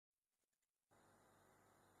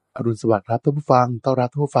อรุณสวัสดิ์ครับท่านผู้ฟังต้อนรับ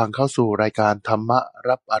ท่านผู้ฟังเข้าสู่รายการธรรม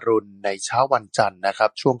รับอรุณในเช้าวันจันทร์นะครั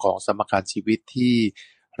บช่วงของสมการชีวิตที่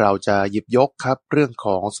เราจะหยิบยกครับเรื่องข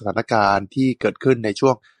องสถานการณ์ที่เกิดขึ้นในช่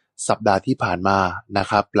วงสัปดาห์ที่ผ่านมานะ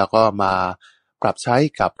ครับแล้วก็มาปรับใช้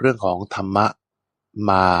กับเรื่องของธรรมะ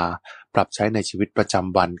มาปรับใช้ในชีวิตประจ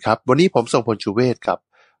ำวันครับวันนี้ผมทรงพลชูเวศกับ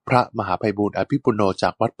พระมหาไพบูลย์อภิปุโนจา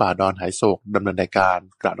กวัดป่าดอนไหโศกดำเนินรายการ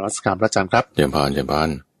กราบนมัสการพระอาจารย์ครับเจริญพรเจริญพร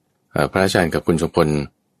พระอาจารย์กับคุณทรงพล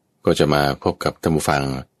ก็จะมาพบกับท่านผู้ฟัง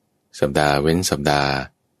สัปดาห์เว้นสัปดาห์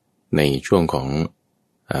ในช่วงของ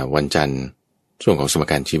วันจันทร์ช่วงของสม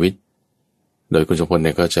การชีวิตโดยคุณทรงพลเ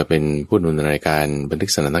นี่ยก็จะเป็นผู้ดำเนินรายการบันทึ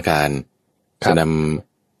กสถานการณ์จะน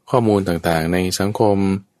ำข้อมูลต่างๆในสังคม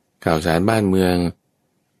ข่าวสารบ้านเมือง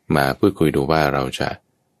มาพูดคุยดูว่าเราจะ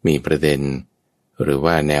มีประเด็นหรือ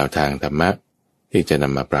ว่าแนวทางธรรมะที่จะน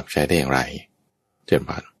ำมาปรับใช้ได้อย่างไรเจริญ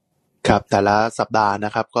พรครับแต่ละสัปดาห์น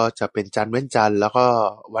ะครับก็จะเป็นจันทร์เว้นจันทร์แล้วก็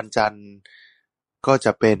วันจันทร์ก็จ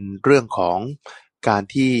ะเป็นเรื่องของการ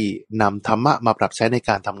ที่นำธรรมะมาปรับใช้ใน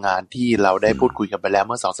การทำงานที่เราได้พูดคุยกันไปแล้วเ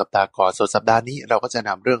มื่อ2สัปดาห์ก่อนส่วนสัปดาห์นี้เราก็จะน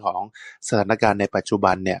ำเรื่องของสถานการณ์ในปัจจุ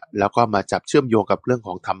บันเนี่ยแล้วก็มาจับเชื่อมโยงกับเรื่องข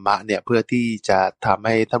องธรรมะเนี่ยเพื่อที่จะทำใ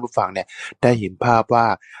ห้ท่านผู้ฟังเนี่ยได้เห็นภาพว่า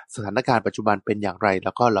สถานการณ์ปัจจุบันเป็นอย่างไรแ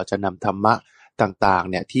ล้วก็เราจะนำธรรมะต่างๆ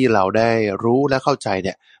เนี่ยที่เราได้รู้และเข้าใจเ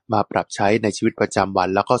นี่ยมาปรับใช้ในชีวิตประจำวัน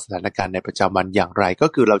แล้วก็สถานการณ์ในประจำวันอย่างไรก็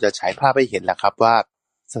คือเราจะฉายภาพให้เห็นแหละครับว่า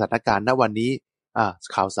สถานการณ์ณวันนี้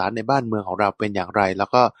ข่าวสารในบ้านเมืองของเราเป็นอย่างไรแล้ว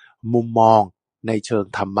ก็มุมมองในเชิง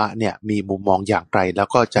ธรรมะเนี่ยมีมุมมองอย่างไรแล้ว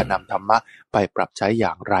ก็จะนำธรรมะไปปรับใช้อ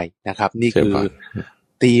ย่างไรนะครับนี่คือ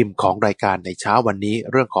ธีมของรายการในเช้าวันนี้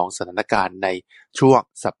เรื่องของสถานการณ์ในช่วง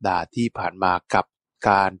สัปดาห์ที่ผ่านมากับ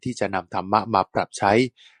การที่จะนำธรรมะมาปรับใช้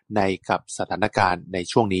ในกับสถานการณ์ใน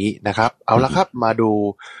ช่วงนี้นะครับเอาละครับมาดู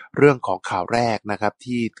เรื่องของข่าวแรกนะครับ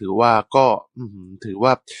ที่ถือว่า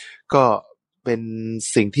ก็เป็น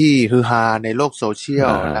สิ่งที่ฮือฮาในโลกโซเชีย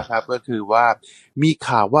ลนะครับก็คือว่ามี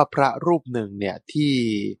ข่าวว่าพระรูปหนึ่งเนี่ยที่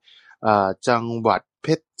จังหวัดเพ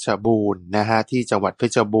ชรบูรณ์นะฮะที่จังหวัดเพ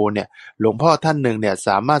ชรบูรณ์เนี่ยหลวงพ่อท่านหนึ่งเนี่ยส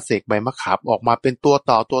ามารถเสกใบมะขามออกมาเป็นตัว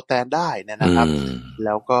ต่อตัวแตนได้นะครับแ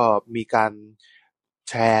ล้วก็มีการ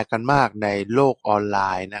แชร์กันมากในโลกออนไล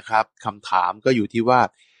น์นะครับคำถามก็อยู่ที่ว่า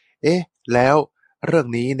เอ๊ะแล้วเรื่อง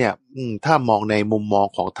นี้เนี่ยถ้ามองในมุมมอง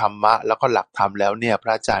ของธรรมะแล้วก็หลักธรรมแล้วเนี่ยพร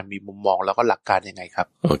ะอาจารย์มีมุมมองแล้วก็หลักการยังไงครับ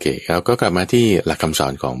โอเคครับก็กลับมาที่หลักคำสอ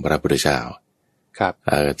นของพระพุทธเจ้าครับ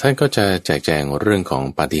ท่านก็จะแจกแจงเรื่องของ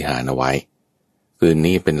ปาฏิหาริย์เอาไว้คือ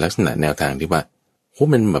นี่เป็นลักษณะแนวทางที่ว่าโอ้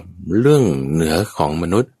มันแบบเรื่องเหนือของม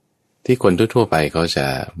นุษย์ที่คนทั่วๆไปเขาจะ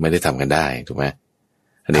ไม่ได้ทำกันได้ถูกไหม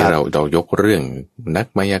อันนี้เรายกเรื่องนัก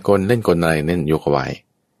มายากลเล่นกลอะไรเน้นยกเอาไว้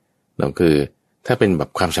นั่นคือถ้าเป็นแบบ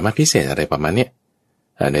ความสามารถพิเศษอะไรประมาณเนี้ย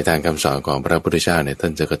ในทางคำสอนของพระพุทธเจ้าเนี่ยท่า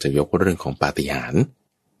นก็จะยกเรื่องของปาฏิหาริย์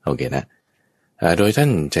โอเคนะโดยท่าน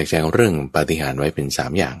แจกแจงเรื่องปาฏิหาริย์ไว้เป็น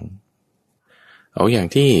3อย่างเอาอย่าง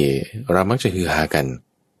ที่เรามักจะฮือฮากัน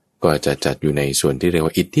ก็จะจัดอยู่ในส่วนที่เรียก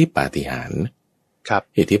ว่าอิทธิปาฏิหาริย์ครับ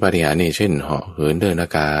อิทธิปาฏิหาริย์นี่เช่นเหาะเหินเดินอา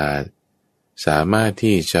กาศสามารถ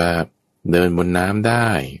ที่จะเดินบนน้ำได้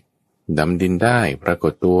ดำดินได้ปราก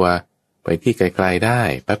ฏตัวไปที่ไกลๆได้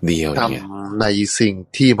แป๊บเดียวเนี่ยทำในสิ่ง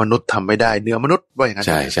ที่มนุษย์ทำไม่ได้เหนือมนุษย์ว่าอย่างนั้น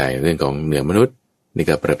ใช่เรื่องของเหนือมนุษย์นี่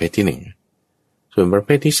ก็ประเภทที่1ส่วนประเภ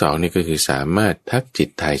ทที่2นี่ก็คือสามารถทักจิต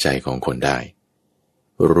ทายใจของคนได้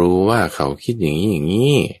รู้ว่าเขาคิดอย่างนี้อย่าง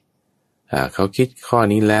นี้เขาคิดข้อ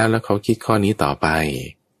นี้แล้วเขาคิดข้อนี้ต่อไป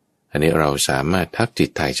อันนี้เราสามารถทักจิต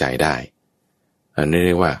ทายใจได้อันนี้เ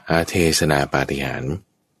รียกว่าอาเทศนาปาฏิหาริย์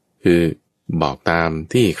คือบอกตาม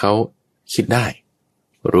ที่เขาคิดได้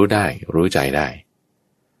รู้ได้รู้ใจได้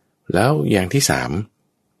แล้วอย่างที่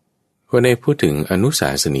3ก็ได้พูดถึงอนุสา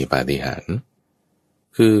สนีปาฏิหาริย์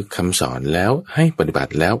คือคำสอนแล้วให้ปฏิบั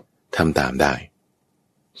ติแล้วทำตามได้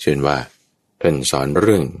เช่นว่าท่านสอนเ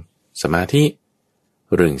รื่องสมาธิ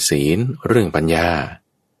เรื่องศีลเรื่องปัญญา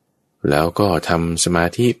แล้วก็ทำสมา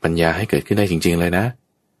ธิปัญญาให้เกิดขึ้นได้จริงๆเลยนะ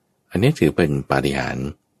อันนี้ถือเป็นปาฏิหาริย์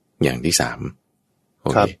อย่างที่3โอ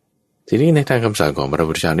เคทีนี้ในทางคำสอนของพระ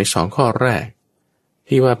พุทธเจ้าใน2ข้อแรก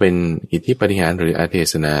ที่ว่าเป็นอิทธิปาฏิหาริย์หรืออาเท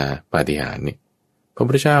ศนาปาฏิหาริย์นี่พระ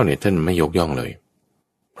พุทธเจ้าเนี่ยท่านไม่ยกย่องเลย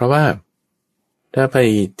เพราะว่าถ้าไป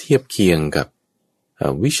เทียบเคียงกับ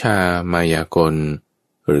วิชามายากล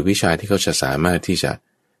หรือวิชาที่เขาจะสามารถที่จะ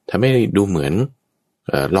ทำให้ดูเหมือน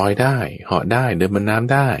ลอยได้เหาะได้เดินบนน้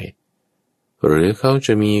ำได้หรือเขาจ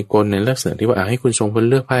ะมีกลในลักษณะที่ว่าให้คุณทรงพล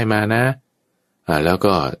เลือกไพ่มานะแล้ว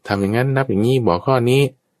ก็ทำอย่างนั้นนับอย่างนี้บอกข้อนี้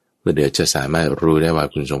เดี๋ยวจะสามารถรู้ได้ว่า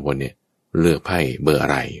คุณทรงพลเนี่ยเลือกไพ่เบอร์อะ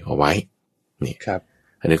ไรเอาไว้นี่ครับ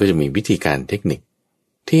อันนี้ก็จะมีวิธีการเทคนิค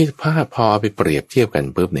ที่พอไปเปรียบเทียบกัน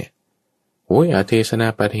ปุ๊บเนี่ยโอ้ยอาเทศนา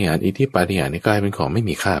ปาฏิหาริย์อิทธิปาฏิหาริย์นี่กลายเป็นของไม่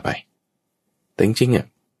มีค่าไปแต่จริงๆอ่ะ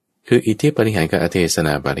คืออิทธิปาฏิหาริย์กับอเทศน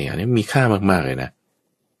าปาฏิหาริย์นี่มีค่ามากๆเลยนะ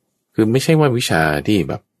คือไม่ใช่ว่าวิชาที่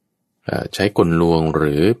แบบใช้กลลวงห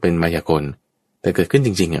รือเป็นมายากลแต่เกิดขึ้นจ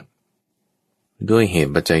ริงๆอ่ะด้วยเห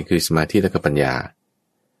ตุปัจจัยคือสมาธิและก็ปัญญา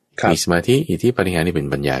มีสมาธิอิทธิปาฏิหาริย์นี่เป็น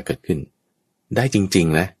ปัญญาเกิดขึ้นได้จริง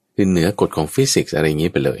ๆนะคือเหนือกฎของฟิสิกส์อะไรอย่าง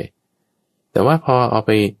นี้ไปเลยแต่ว่าพอเอาไ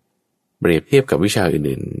ปเปรียบเทียบกับวิชา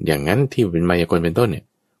อื่นๆอย่างนั้นที่เป็นมายากลเป็นต้นเนี่ย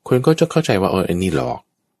คนก็จะเข้าใจว่าอันนี้หลอก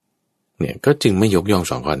เนี่ยก็จึงไม่ยกย่อง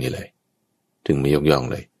สองข้อนี้เลยถึงไม่ยกย่อง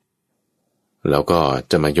เลยแล้วก็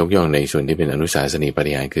จะมายกย่องในส่วนที่เป็นอนุสาสนีปา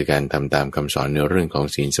ฏิหาริย์คือการทำตามคำสอนในเรื่องของ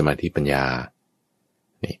ศีลสมาธิปัญญา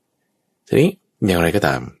นี่ทีนี้อย่างไรก็ต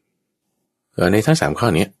ามในทั้ง3ข้อ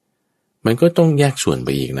นี้มันก็ต้องแยกส่วนไป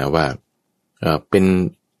อีกนะว่าเป็น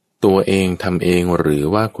ตัวเองทำเองหรือ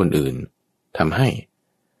ว่าคนอื่นทำให้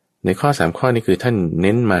ในข้อ3ข้อนี้คือท่านเ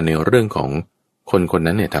น้นมาในเรื่องของคนคน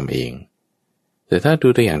นั้นเนี่ยทำเองแต่ถ้าดู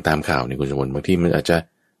ตัวอย่างตามข่าวเนี่ยคุณสมบัติบางทีมันอาจจะ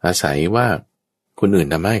อาศัยว่าคนอื่น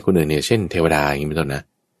ทำให้คนอื่นเนี่ยเช่นเทวดาอย่างนี้เป็นต้นนะ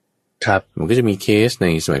ครับมันก็จะมีเคสใน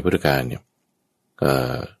สมัยพุทธกาลเนี่ย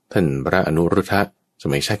ท่านพระอนุรุทธะส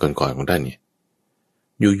มัยชาติก่อนๆของท่านเนี่ย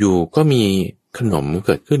อยู่ๆก็มีขนมเ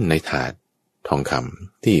กิดขึ้นในถาดทองค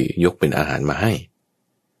ำที่ยกเป็นอาหารมาให้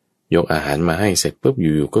ยกอาหารมาให้เสร็จปุ๊บอ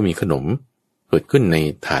ยู่ๆก็มีขนมเกิดขึ้นใน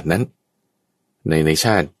ถาดนั้นในช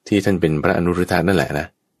าติที่ท่านเป็นพระอนุรุทธะนั่นแหละนะ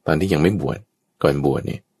ตอนที่ยังไม่บวชก่อนบวชเ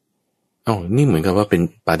นี่ยนี่เหมือนกับว่าเป็น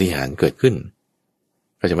ปาฏิหาริย์เกิดขึ้น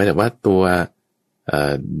ก็จะไม่แต่ว่าตัว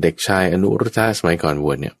เด็กชายอนุรุทธะสมัยก่อนบ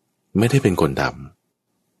วชเนี่ยไม่ได้เป็นคนท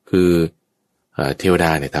ำคือเทวด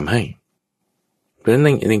าเนี่ยทำให้เพราะฉะนั้น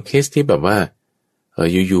ในเคสที่แบบว่า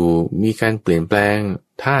อยู่ๆมีการเปลี่ยนแปลง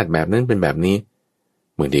ธาตุแบบนั้นเป็นแบบนี้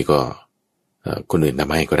บางทีก็คนอื่นท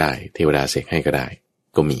ำให้ก็ได้เทวดาเสกให้ก็ได้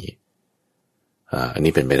ก็มีอัน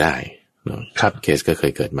นี้เป็นไปได้ครับเคสก็เค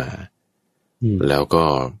ยเกิดมาแล้วก็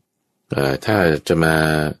ถ้าจะมา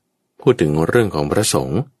พูดถึงเรื่องของพระสง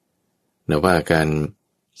ฆ์นะว่าการ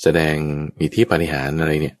แสดงอิทธิปาฏิหาริย์อะไ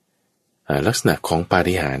รเนี่ยลักษณะของปา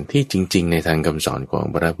ฏิหาริย์ที่จริงๆในทางคำสอนของ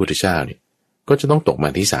พระพุทธเจ้าเนี่ยก็จะต้องตกมา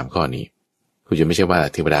ที่3ข้อนี้คือจะไม่ใช่ว่า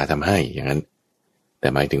เทวดาทำให้อย่างนั้นแต่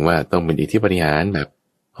หมายถึงว่าต้องเป็นอิทธิปาฏิหาริย์แบบ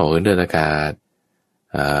เหาะเหินเดินอากาศ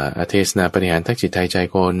อเทศนาปาฏิหาริย์ทักจิตไทยใจ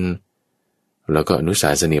คนแล้วก็อนุสา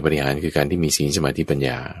สนีปาฏิหาริย์คือการที่มีศีลสมาธิปัญญ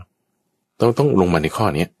าต้องลงมาในข้อ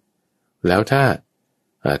นี้แล้วถ้า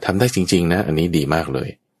ทำได้จริงๆนะอันนี้ดีมากเลย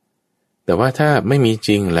แต่ว่าถ้าไม่มีจ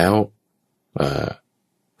ริงแล้ว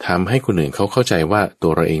ทำให้คนอื่นเขาเข้าใจว่าตั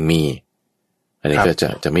วเราเองมีอันนี้ก็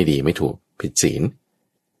จะไม่ดีไม่ถูกผิดศีล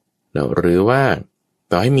หรือว่า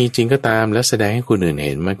ต่อให้มีจริงก็ตามแล้วแสดงให้คนอื่นเ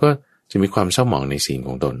ห็นมันก็จะมีความเศร้าหมองในศีลข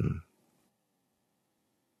องตน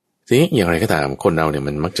ทีนี้อย่างไรก็ตามคนเราเนี่ย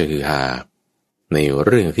มันมักจะฮือฮาในเ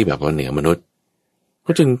รื่องที่แบบว่าเหนือมนุษย์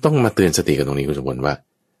ก็จึงต้องมาเตือนสติกันตรงนี้คุณสมบัติว่า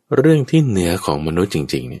เรื่องที่เหนือของมนุษย์จ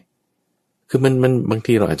ริงๆเนี่ยคือมันบาง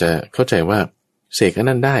ทีเราอาจจะเข้าใจว่าเสกอัน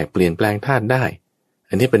นั้นได้เปลี่ยนแปลงธาตุได้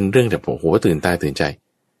อันนี้เป็นเรื่องแบบโอ้โหตื่นตาตื่นใจ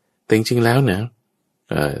แต่จริงๆแล้วนะ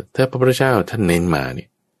ถ้าพระพุทธเจ้าท่านเน้นมาเนี่ย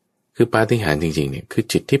คือปาฏิหาริย์จริงๆเนี่ยคือ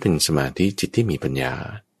จิตที่เป็นสมาธิจิตที่มีปัญญา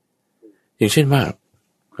อย่างเช่นว่า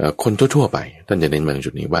คนทั่วๆไปท่านจะเน้นมาใน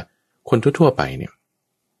จุดนี้ว่าคนทั่วๆไปเนี่ย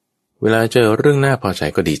เวลาเจอเรื่องน่าพอใจ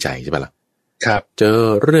ก็ดีใจใช่ปะล่ะครับเจอ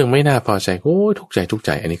เรื่องไม่น่าพอใจโอ้ทุกข์ใจ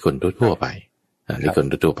อันนี้คนทั่วๆไปอันนี้คน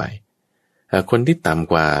ทั่วๆไปคนที่ต่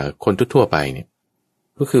ำกว่าคนทั่วๆไปเนี่ย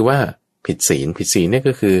ก็คือว่าผิดศีลเนี่ย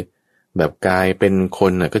ก็คือแบบกายเป็นค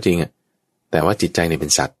นก็จริงแต่ว่าจิตใจเนี่ยเป็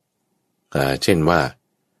นสัตว์เช่นว่า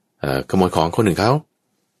ขโมยของคนอื่นเขา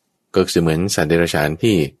ก็เหมือนสัตว์เดรัจฉาน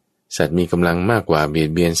ที่สัตว์มีกำลังมากกว่าเบียด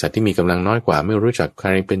เบียนสัตว์ที่มีกำลังน้อยกว่าไม่รู้จักใคร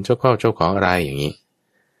เป็นเจ้าของอะไรอย่างนี้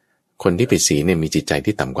คนที่ผิดศีลเนี่ยมีจิตใจ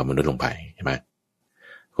ที่ต่ำกว่ามนุษย์ลงไปใช่ไหม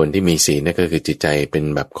คนที่มีศีลเนี่ยก็คือจิตใจเป็น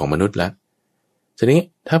แบบของมนุษย์ละทีนี้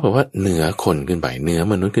ถ้าบอกว่าเหนือคนขึ้นไปเหนือ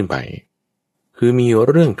มนุษย์ขึ้นไปคือมี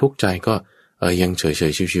เรื่องทุกข์ใจก็ยังเฉ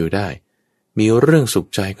ยชิวๆได้มีเรื่องสุข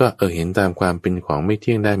ใจก็เห็นตามความเป็นของไม่เ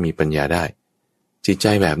ที่ยงได้มีปัญญาได้จิตใจ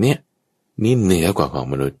แบบเนี้ยนี่เหนือกว่าของ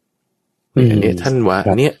มนุษย์อันนี้ท่านว่า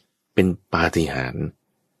เนี่ยเป็นปาฏิหาริย์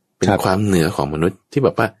เป็นความเหนือของมนุษย์ที่แบ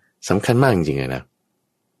บว่าสำคัญมากจริงๆนะ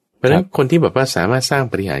เพราะฉะนั้นคนที่แบบว่าสามารถสร้าง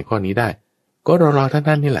ปาฏิหาริย์ข้อนี้ได้ก็รอท่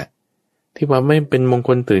านนี่แหละที่ว่าไม่เป็นมงค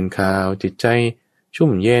ลตื่นข่าวจิตใจชุ่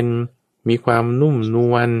มเย็นมีความนุ่มน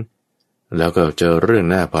วลแล้วก็เจอเรื่อง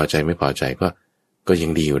น่าพอใจไม่พอใจก็ยั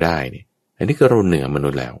งดีอยู่ได้นี่อันนี้ก็เราเหนือมนุ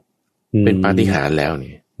ษย์แล้วเป็นปาฏิหาริย์แล้ว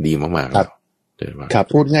นี่ดีมากๆครับ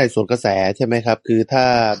พูดง่ายส่วนกระแสใช่ไหมครับคือถ้า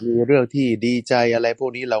มีเรื่องที่ดีใจอะไรพว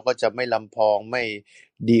กนี้เราก็จะไม่ลำพองไม่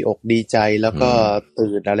ดีอกดีใจแล้วก็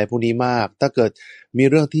ตื่นอะไรพวกนี้มากถ้าเกิดมี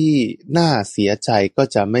เรื่องที่น่าเสียใจก็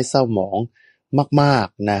จะไม่เศร้าหมอง มาก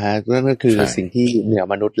ๆนะฮะนั่นก็คือสิ่งที่เหนือ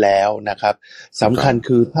มนุษย์แล้วนะครับสำคัญ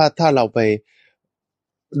คือถ้าเราไป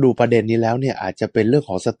ดูประเด็นนี้แล้วเนี่ยอาจจะเป็นเรื่อง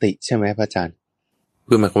ของสติใช่ไหมพระอาจารย์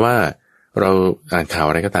คือหมายความว่าเราอ่านข่าว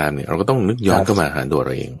อะไรก็ตามเนี่ยเราก็ต้องนึกย้อนเข้ามาหาตัวเร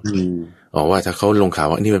าเองว่าถ้าเขาลงข่าว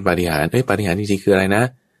ว่านี่เป็นปาฏิหาริย์ปาฏิหาริย์จริงๆคืออะไรนะ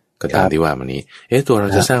ก็ตามที่ว่ามานี้ตัวเรา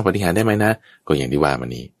จะสร้างปาฏิหาริย์ได้ไหมนะก็อย่างที่ว่ามา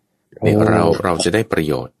นี้เนี่ยเราจะได้ประ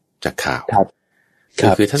โยชน์จากข่าว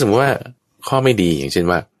คือถ้าสมมติว่าข้อไม่ดีอย่างเช่น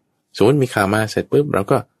ว่าสมมติมีข่าวมาเสร็จปุ๊บเรา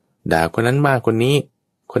ก็ด่าคนนั้นมากคนนี้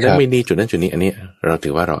คนนั้นไม่ดีจุดนั้นจุดนี้อันนี้เราถื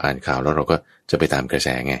อว่าเราอ่านข่าวแล้วเราก็จะไปตามกระแส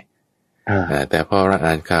ไงแต่พอเรา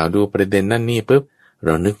อ่านข่าวดูประเด็นนั่นนี่ปุ๊บเร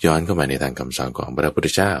านึกย้อนเข้ามาในทางคำสอนของพระพุทธ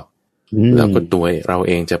เจ้าแล้วก็ตัวเราเ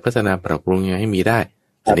องจะพัฒนาปรับปรุงยังไงให้มีได้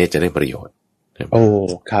อันนี้จะได้ประโยชน์โอ้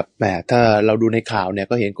ครับแหมถ้าเราดูในข่าวเนี่ย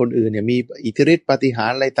ก็เห็นคนอื่นเนี่ยมีอิทธิฤทธิปาฏิหา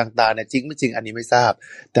ริย์อะไรต่างๆเนี่ยจริงไม่จริงอันนี้ไม่ทราบ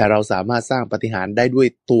แต่เราสามารถสร้างปาฏิหาริย์ได้ด้วย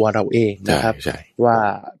ตัวเราเองนะครับว่า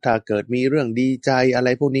ถ้าเกิดมีเรื่องดีใจอะไร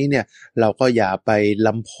พวกนี้เนี่ยเราก็อย่าไปล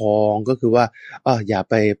ำพองก็คือว่าอย่า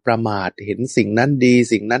ไปประมาทเห็นสิ่งนั้นดี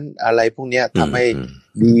สิ่งนั้นอะไรพวกนี้ทำให้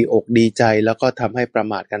ดีอกดีใจแล้วก็ทำให้ประ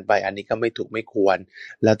มาทกันไปอันนี้ก็ไม่ถูกไม่ควร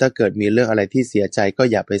แล้วถ้าเกิดมีเรื่องอะไรที่เสียใจก็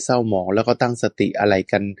อย่าไปเศร้าหมองแล้วก็ตั้งสติอะไร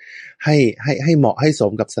กันให้เหมาะให้ส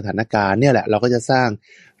มกับสถานการณ์เนี่ยแหละเราก็จะสร้าง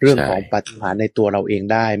เรื่องของปาฏิหาริย์ในตัวเราเอง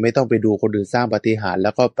ได้ไม่ต้องไปดูคนอื่นสร้างปาฏิหาริย์แ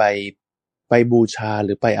ล้วก็ไปบูชาห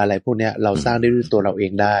รือไปอะไรพวกนี้เราสร้างได้ด้วยตัวเราเอ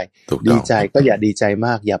งได้ดีใจก็อย่าดีใจม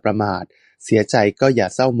ากอย่าประมาทเสียใจก็อย่า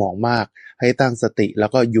เศร้าหมองมากให้ตั้งสติแล้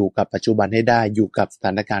วก็อยู่กับปัจจุบันให้ได้อยู่กับสถ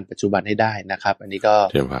านการณ์ปัจจุบันให้ได้นะครับอันนี้ก็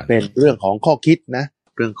เป็นเรื่องของข้อคิดนะ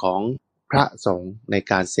เรื่องของพระสงฆ์ใน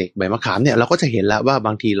การเสกใบมะขามเนี่ยเราก็จะเห็นแล้วว่าบ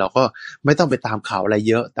างทีเราก็ไม่ต้องไปตามข่าวอะไร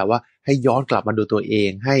เยอะแต่ว่าให้ย้อนกลับมาดูตัวเอง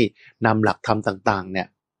ให้นำหลักธรรมต่างๆเนี่ย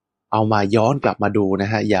เอามาย้อนกลับมาดูน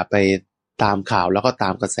ะฮะอย่าไปตามข่าวแล้วก็ตา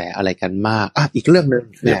มกระแสอะไรกันมากอีกเรื่องนึง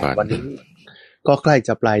เนี่ยวันนี้ก็ใกล้จ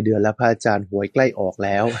ะปลายเดือนแล้วพระอาจารย์หวยใกล้ออกแ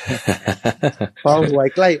ล้ว พอหวย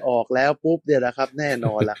ใกล้ออกแล้วปุ๊บเนี่ยนะครับแน่น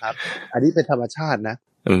อนละครับอันนี้เป็นธรรมชาตินะ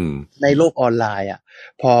ในโลกออนไลน์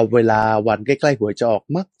พอเวลาวันใกล้ๆหวยจะออก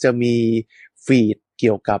มักจะมีฟีดเ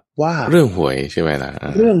กี่ยวกับว่าเรื่องหวยใช่ไหมล่ะ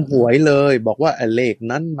เรื่องหวยเลยบอกว่าเลข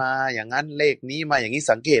นั้นมาอย่างนั้นเลขนี้มาอย่างนี้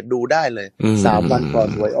สังเกตดูได้เลย3 วันก่อน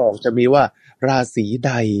หวยออกจะมีว่าราศีใ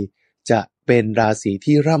ดจะเป็นราศี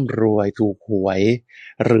ที่ร่ำรวยถูกหวย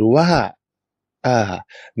หรือว่า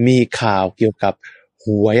มีข่าวเกี่ยวกับห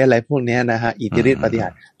วยอะไรพวกนี้นะฮะอิทธิฤทธิปาฏิหา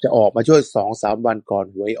ริย์จะออกมาช่วย 2-3 วันก่อน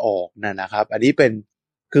หวยออกนะครับอันนี้เ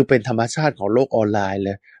ป็นธรรมชาติของโลกออนไลน์เล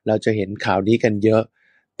ยเราจะเห็นข่าวนี้กันเยอะ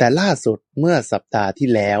แต่ล่าสุดเมื่อสัปดาห์ที่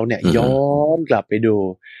แล้วเนี่ยย้อนกลับไปดู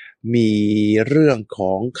มีเรื่องข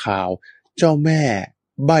องข่าวเจ้าแม่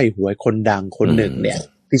ใบ้หวยคนดังคนหนึ่งเนี่ย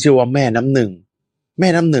ที่ชื่อว่าแม่น้ำหนึ่ง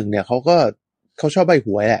เนี่ยเขาชอบใบ้ห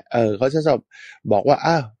วยแหละเขาจะชอบบอกว่า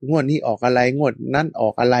งวดนี้ออกอะไรงวดนั้นออ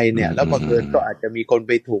กอะไรเนี่ยแล้วบังเอิญก็อาจจะมีคนไ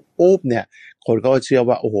ปถูกปุ๊บเนี่ยคนก็เชื่อ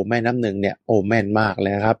ว่าโอ้โหแม่น้ำหนึ่งเนี่ยโอ้แม่นมากเล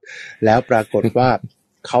ยครับแล้วปรากฏว่า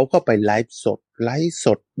เขาก็ไปไลฟ์ส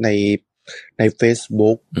ดใน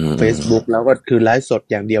Facebook แล้วก็คือไลฟ์สด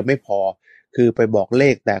อย่างเดียวไม่พอคือไปบอกเล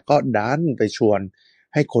ขแต่ก็ดันไปชวน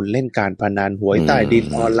ให้คนเล่นการพนันหวยใต้ดิน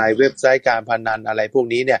ออนไลน์เว็บไซต์การพนันอะไรพวก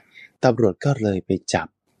นี้เนี่ยตำรวจก็เลยไปจับ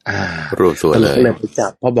รูปตัวเลยไปจั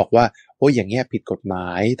บเพราะบอกว่าโอ้ยอย่างเงี้ยผิดกฎหมา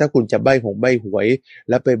ยถ้าคุณจะใบ้หวย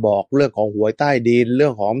แล้วไปบอกเรื่องของหวยใต้ดินเรื่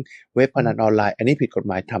องของเว็บพนันออนไลน์อันนี้ผิดกฎ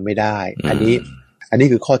หมายทำไม่ได้อันนี้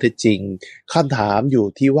คือข้อเท็จจริงคำถามอยู่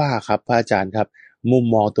ที่ว่าครับพระอาจารย์ครับมุม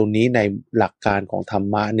มองตรงนี้ในหลักการของธรร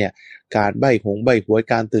มะเนี่ยการใบ้หวย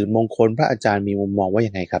การตื่นมงคลพระอาจารย์มีมุมมองว่า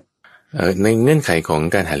ยังไงครับในเงื่อนไขของ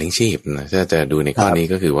การหาเลี้ยงชีพนะถ้าจะดูในข้อนี้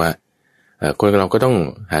ก็คือว่าคนเราก็ต้อง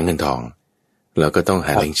หาเงินทองเราก็ต้องห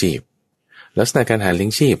าเลี้ยงชีพลักษณะการหาเลี้ย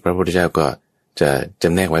งชีพพระพุทธเจ้าก็จะจ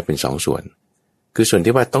ำแนกไว้เป็น2 ส่วนคือส่วน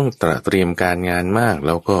ที่ว่าต้องเตรียมการงานมากแ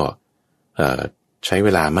ล้วก็ใช้เว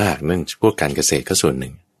ลามากนั่นพวกการเกษตรก็ส่วนหนึ่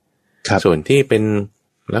งส่วนที่เป็น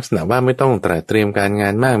ลักษณะว่าไม่ต้องเตรียมการงา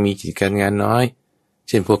นมากมีกิจการงานน้อยเ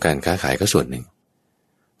ช่นพวกการค้าขายก็ส่วนหนึ่ง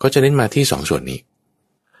ก็จะเน้นมาที่2 ส่วนนี้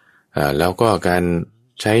แล้วก็การ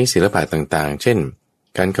ใช้ศิลปะต่างๆเช่น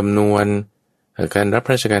การคำนวณการรับ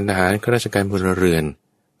ราชการทหารข้าราชการพลเรือน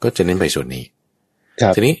ก็จะเน้นไปส่วนนี้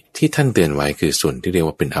ทีนี้ที่ท่านเตือนไว้คือส่วนที่เรียก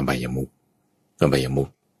ว่าเป็นอบายมุขเ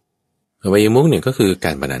นี่ยก็คือก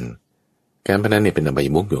ารพนันเนี่ยเป็นอบาย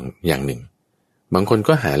มุขอย่างหนึ่งบางคน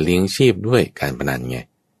ก็หาเลี้ยงชีพด้วยการพนันไง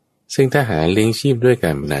ซึ่งถ้าหาเลี้ยงชีพด้วยก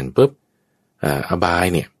ารพนันปุ๊บอบาย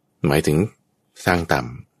เนี่ยหมายถึงทางต่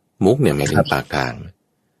ำมุขเนี่ยหมายถึงปากทาง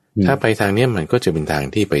ถ้าไปทางนี้มันก็จะเป็นทาง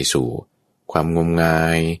ที่ไปสู่ความงมงา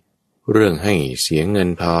ยเรื่องให้เสียเงิน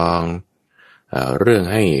ทองเรื่อง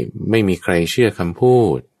ให้ไม่มีใครเชื่อคำพู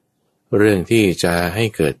ดเรื่องที่จะให้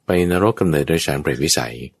เกิดไปนรกกำเนิดโดยฌานเปรตวิสั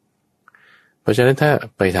ย เพราะฉะนั้นถ้า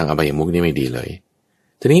ไปทางอบายมุขนี่ไม่ดีเลย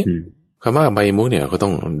ทีนี้คำว่าอบายมุขเนี่ยก็ต้อ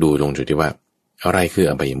งดูลงจุดที่ว่าอะไรคือ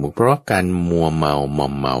อบายมุขเพราะว่าการมัวเมามอ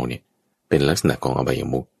มเมาเนี่ยเป็นลักษณะของอบาย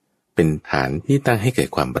มุขเป็นฐานที่ตั้งให้เกิด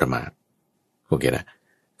ความประมาทโอเคนะ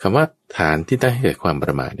คำว่าฐานที่ตั้งให้เกิดความป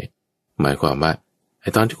ระมาทเนี่ยหมายความว่าไอ้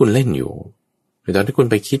ตอนที่คุณเล่นอยู่ไอ้ตอนที่คุณ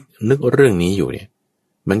ไปคิดนึกเรื่องนี้อยู่เนี่ย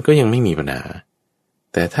มันก็ยังไม่มีปัญหา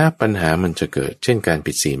แต่ถ้าปัญหามันจะเกิดเช่นการ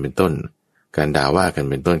ผิดศีลเป็นต้นการด่าว่ากัน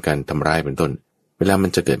เป็นต้นการทำร้ายเป็นต้นเวลามัน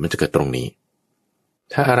จะเกิดตรงนี้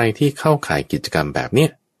ถ้าอะไรที่เข้าข่ายกิจกรรมแบบเนี้ย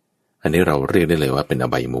อันนี้เราเรียกได้เลยว่าเป็นอ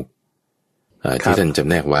บายมุขที่ท่านจำ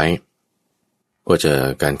แนกไว้ก็จะ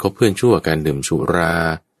การคบเพื่อนชั่วการดื่มสุรา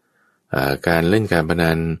การเล่นการพ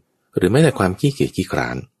นันหรือแม้แต่ความขี้เกียจขี้คร้า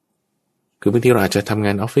นคือบางทีเราอาจจะทำง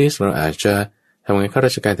านออฟฟิศเราอาจจะทำงานข้าร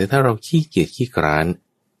าชการแต่ถ้าเราขี้เกียจขี้คร้าน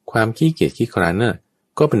ความขี้เกียจขี้คร้านน่ะ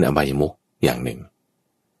ก็เป็นอบายมุขอย่างหนึ่ง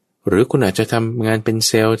หรือคุณอาจจะทำงานเป็นเ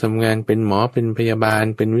ซลล์ทำงานเป็นหมอเป็นพยาบาล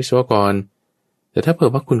เป็นวิศวกรแต่ถ้าเผื่อ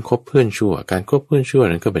ว่าคุณคบเพื่อนชั่วการคบเพื่อนชั่ว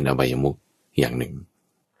นั้นก็เป็นอบายมุขอย่างหนึ่ง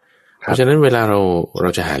เพราะฉะนั้นเวลาเรา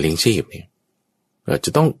จะหาเลี้ยงชีพเนี่ยเราจ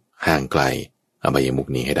ะต้องห่างไกลอบายมุข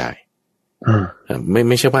นี้ให้ได้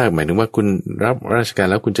ไม่ใช่ว่าหมายถึงว่าคุณรับราชการ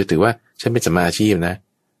แล้วคุณจะถือว่าฉันเป็นสัมมาอาชีพนะ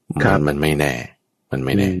มันไม่แน่มันไ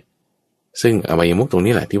ม่แน่ซึ่งอบายมุขตรง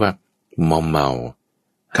นี้แหละที่ว่ามอมเมา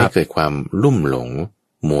ให้เกิดความลุ่มหลง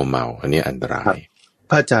มัวเมาอันนี้อันตราย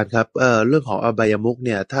พระอาจารย์ครับเรื่องของอบายมุขเ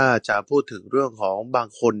นี่ยถ้าจะพูดถึงเรื่องของบาง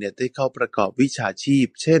คนเนี่ยที่เข้าประกอบวิชาชีพ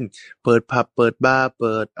เช่นเปิดผับเปิดบาร์เ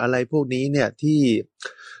ปิดอะไรพวกนี้เนี่ยที่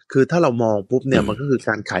คือถ้าเรามองปุ๊บเนี่ยมันก็คือก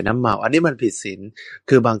ารขายน้ำเมาอันนี้มันผิดศีล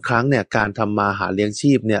คือบางครั้งเนี่ยการทำมาหาเลี้ยง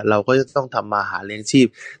ชีพเนี่ยเราก็จะต้องทำมาหาเลี้ยงชีพ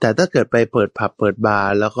แต่ถ้าเกิดไปเปิดผับเปิดบา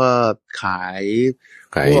ร์แล้วก็ขาย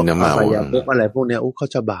น้ำเมาอบายมุขอะไรพวกเนี้ยเขา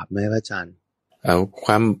จะบาปไหมพระอาจารย์เอาค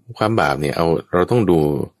วามบาปเนี่ยเราต้องดู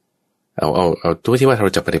เอาตัวที่ว่าเรา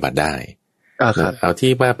จะปฏิบัติได้เอา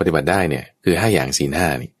ที่ว่าปฏิบัติได้เนี่ยคือ5อย่างศีล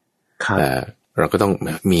5นี่เราก็ต้อง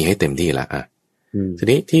มีให้เต็มที่ละที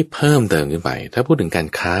นี้ที่เพิ่มเติมขึ้นไปถ้าพูดถึงการ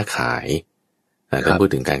ค้าขายถ้าพูด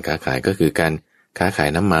ถึงการค้าขายก็คือการค้าขาย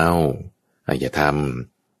น้ำเมาอย่าท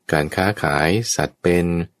ำการค้าขายสัตว์เป็น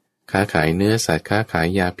ค้าขายเนื้อสัตว์ค้าขาย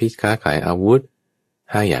ยาพิษค้าขายอาวุธ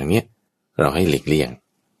5อย่างเนี้ยเราให้หลีกเลี่ยง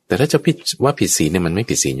แต่ถ้าจะผิดศีลเนี่ยมันไม่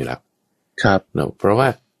ผิดศีลอยู่แล้วครับเพราะว่า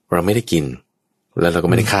เราไม่ได้กินแล้วเราก็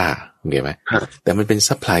ไม่ได้ฆ่าโอเคไหมแต่มันเป็น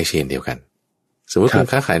ซัพพลายเชนเดียวกันสมมติคุณ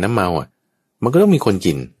ค้าขายน้ำเมามันก็ต้องมีคน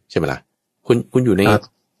กินใช่ไหมล่ะคุณอยู่ใน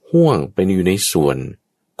ห่วงเป็นอยู่ในส่วน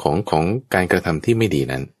ของการกระทำที่ไม่ดี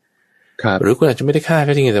นั้นหรือคุณอาจจะไม่ได้ฆ่า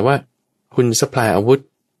ก็จริงแต่ว่าคุณซัพพลายอาวุธ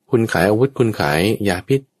คุณขายอาวุธคุณขายยา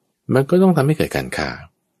พิษมันก็ต้องทำให้เกิดการฆ่า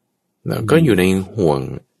ก็อยู่ในห่วง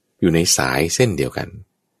อยู่ในสายเส้นเดียวกัน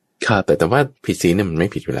แต่ว่าผิดศีลเนี่ยมันไม่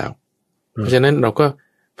ผิดอยู่แล้วเพราะฉะนั้นเราก็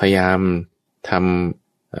พยายามท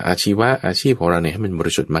ำอาชีพของเราเนี่ยให้มันบ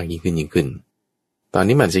ริสุทธิ์มากยิ่งขึ้นตอน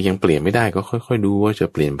นี้มันจะยังเปลี่ยนไม่ได้ก็ค่อยๆดูว่าจะ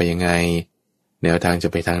เปลี่ยนไปยังไงแนวทางจะ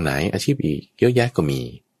ไปทางไหนอาชีพอีกเยอะแยะก็มี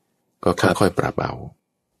ก็ค่อยๆปรับเอ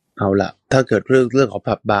าละถ้าเกิดเรื่องของ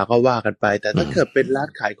ผับบาร์ก็ว่ากันไปแต่ถ้าเกิดเป็นร้าน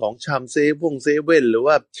ขายของชำเซเว่นหรือ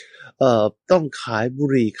ว่าต้องขายบุ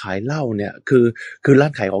หรี่ขายเหล้าเนี่ยคือร้า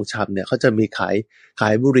นขายของชำเนี่ยเขาจะมีขา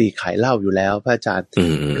ยบุหรี่ขายเหล้าอยู่แล้วพระอาจารย์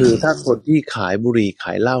คือถ้าคนที่ขายบุหรี่ข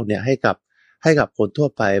ายเหล้าเนี่ยให้กับคนทั่ว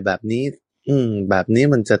ไปแบบนี้แบบนี้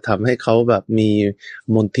มันจะทำให้เขาแบบมี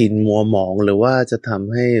มลทินมัวหมองหรือว่าจะท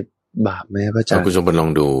ำให้บาปไหมพระอาจารย์คุณชมลอง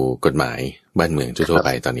ดูกฎหมายบ้านเมืองทั่วไป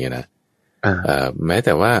ตอนนี้นะแม้แ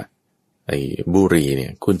ต่ว่าไอ้บุหรี่เนี่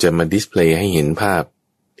ยคุณจะมาดิสเพลย์ให้เห็นภาพ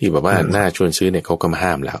ที่แบบว่าน่าชวนซื้อเนี่ยเขาก็มา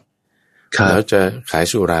ห้ามแล้วแล้วจะขาย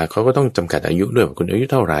สุราเขาก็ต้องจำกัดอายุด้วยคุณอายุ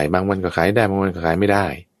เท่าไหร่บางวันก็ขายได้บางวันก็ขายไม่ได้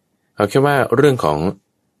เอาแค่ว่าเรื่องของ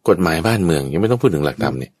กฎหมายบ้านเมืองยังไม่ต้องพูดถึงหลักธร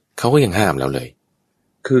รมเนี่ยเขาก็ยังห้ามเราเลย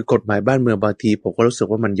คือกฎหมายบ้านเมืองบางทีผมก็รู้สึก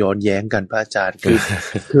ว่ามันย้อนแย้งกันพระอาจารย์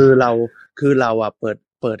คือเรา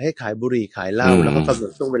เปิดให้ขายบุหรี่ขายเหล้าแล้วก็กำหน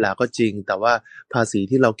ดช่วงเวลาก็จริงแต่ว่าภาษี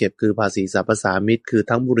ที่เราเก็บคือภาษีสรรพสามิตคือ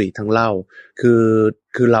ทั้งบุหรี่ทั้งเหล้า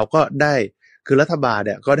คือเราก็ได้คือรัฐบาลเ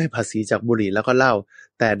นี่ยก็ได้ภาษีจากบุหรี่แล้วก็เหล้า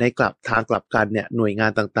แต่ในทางกลับกันเนี่ยหน่วยงา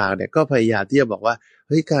นต่างๆเนี่ยก็พยายามที่จะบอกว่าเ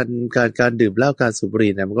ฮ้ยการดื่มเหล้าการสูบบุห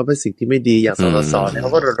รี่เนี่ยมันก็เป็นสิ่งที่ไม่ดีอย่างสสสเนี่ยเข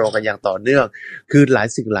าก็รณรงค์กันอย่างต่อเนื่องคือหลาย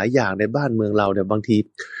สิ่งหลายอย่างในบ้านเมืองเราเนี่ยบางที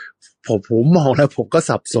ผมมองแล้วผมก็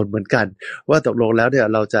สับสนเหมือนกันว่าตกลงแล้วเนี่ย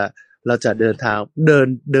เราจะเ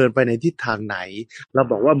ดินไปในทิศทางไหนเรา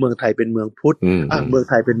บอกว่าเมืองไทยเป็นเมืองพุทธเมือง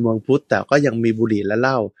ไทยเป็นเมืองพุทธแต่ก็ยังมีบุหรี่และเห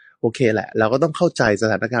ล้าโอเคแหละเราก็ต้องเข้าใจส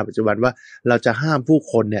ถานการณ์ปัจจุบันว่าเราจะห้ามผู้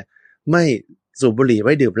คนเนี่ยไม่สูบบุหรี่ไ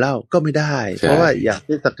ม่ดื่มเหล้าก็ไม่ได้เพราะว่าอย่างเท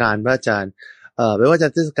ศกาลพระอาจารย์ไม่ว่าจะ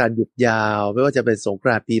เทศกาลหยุดยาวไม่ว่าจะเป็นสงกร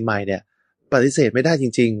านต์ปีใหม่เนี่ยปฏิเสธไม่ได้จ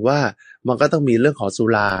ริงๆว่า มันก็ต้องมีเรื่องของสุ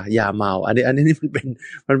รายาเมาอันนี้นี่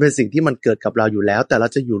มันเป็นสิ่งที่มันเกิดกับเราอยู่แล้วแต่เรา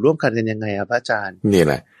จะอยู่ร่วมกันยังไงพระอาจารย์นี่แ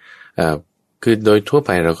หละคือโดยทั่วไป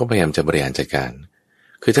เราก็พยายามจะบริหารจัดการ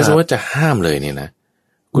คือถ้าสมมติว่าจะห้ามเลยเนี่ยนะ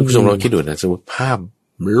คุณผู้ชมลองคิดดูนะสมมติภาพ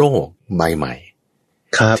โลกใบใหม่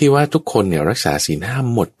ที่ว่าทุกคนเนี่ยรักษาศีลห้า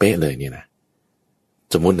หมดเป๊ะเลยเนี่ยนะ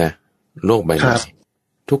สมมตินะโลกใบใหม่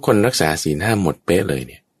ทุกคนรักษาศีลห้าหมดเป๊ะเลย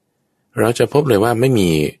เนี่ยเราจะพบเลยว่าไม่มี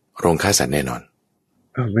โรงฆ่าสัตว์แน่นอน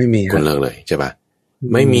ไม่มีคนเลิกเลยใช่ปะ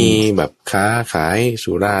ไม่มีแบบค้าขาย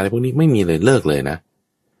สุราอะไรพวกนี้ไม่มีเลยเลิกเลยนะ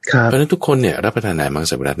เพราะฉะนั้นทุกคนเนี่ยรับประทานอาหารมัง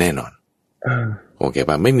สวิรัติแน่นอนโอเค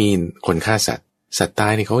ป่ะไม่มีคนฆ่าสัตว์ตา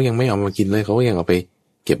ยนี่เขายังไม่เอามากินเลยเขายังเอาไป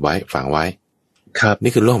เก็บไว้ฝังไว้ครับ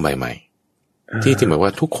นี่คือโลกใบใหม่ที่บอกว่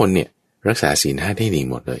าทุกคนเนี่ยรักษาศีลห้าได้ดี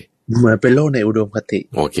หมดเลยเหมือนเป็นโลกในอุดมคติ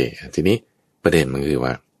โอเคทีนี้ประเด็นมันคือ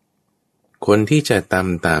ว่าคนที่จะ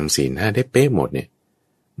ตามศีลห้าได้เป๊ะหมดเนี่ย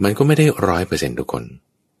มันก็ไม่ได้100%ทุกคน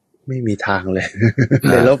ไม่มีทางเลย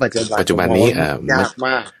ในโลกปัจจุบันนี้ยากม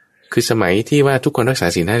ากคือสมัยที่ว่าทุกคนรักษา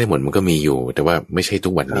ศีลห้าได้หมดมันก็มีอยู่แต่ว่าไม่ใช่ทุ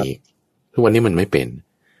กวันนี้มันไม่เป็น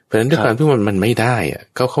เพราะฉะนั้นด้วยความที่มันไม่ได้อะ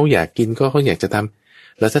เขาอยากกินก็เขาอยากจะท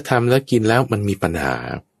ำแล้วถ้าทำแล้วกินแล้วมันมีปัญหา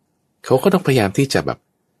เขาก็ต้องพยายามที่จะแบบ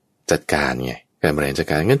จัดการไงการบริหารจัด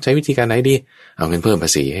การงั้นใช้วิธีการไหนดีเอาเงินเพิ่มภา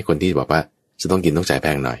ษีให้คนที่บอกว่าจะต้องกินต้องจ่ายแพ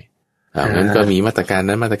งหน่อยงั้นก็มีมาตรการ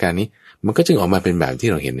นั้นมาตรการนี้มันก็จึงออกมาเป็นแบบที่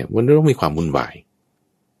เราเห็นเนี่ยมันต้องมีความวุ่นวาย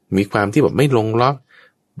มีความที่แบบไม่ลงล็อก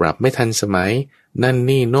ปรับไม่ทันสมัยนั่น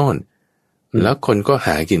นี่โน่นแล้วคนก็ห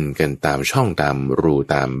ากินกันตามช่องตามรู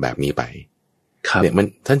ตามแบบนี้ไปเนี่ยมัน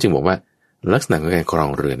ท่านจึงบอกว่าลักษณะของการครอง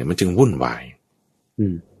เรือนเนี่ยมันจึงวุ่นวาย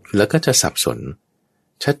แล้วก็จะสับสน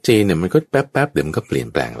ชัดเจนเนี่ยมันก็แป๊บเดี๋ยวมันก็เปลี่ยน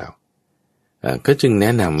แปลงแล้วก็จึงแน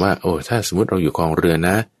ะนำว่าโอ้ถ้าสมมติเราอยู่ครองเรือน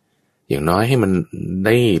นะอย่างน้อยให้มันไ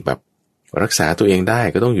ด้แบบรักษาตัวเองได้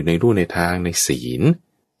ก็ต้องอยู่ในรูในทางในศีล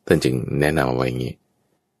ท่านจึงแนะนำเอาไว้อย่างนี้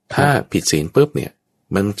ถ้าผิดศีลปุ๊บเนี่ย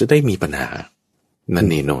มันจะได้มีปัญหานั่น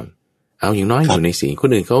นี่โน่นเอาอย่างน้อยอยู่ในศีลคน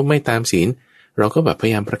อื่นเขาไม่ตามศีลเราก็แบบพย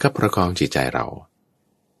ายามประคับประคองจิตใจเรา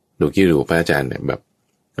ดูคิดดูพระอาจารย์เนี่ยแบบ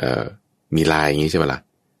มีไลน์อย่างนี้ใช่ไหมล่ะ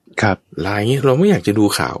ครับไลน์อย่างนี้เราไม่อยากจะดู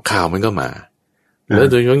ข่าวมันก็มาแล้ว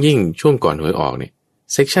โดยเฉพาะยิ่งช่วงก่อนหวยออกเนี่ย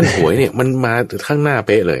เซกชันหวยเนี่ยมันมาข้างหน้าเ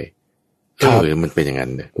ป๊ะเลยมันเป็นอย่างนั้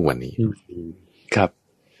นเนี่ยวันนี้ครับ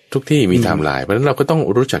ทุกที่มีไทม์ไลน์เพราะฉะนั้นเราก็ต้อง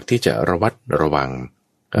รู้จักที่จะระวัดระวัง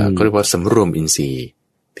เขาเรียกว่าสำรวมอินทรีย์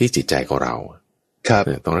ที่จิตใจของเราครับ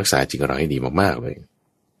ต้องรักษาจิตของเราให้ดีมากๆเลย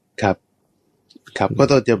ครับก็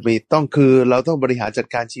ต้องคือเราต้องบริหารจัด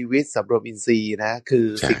การชีวิตสำรวมอินทรีย์นะคือ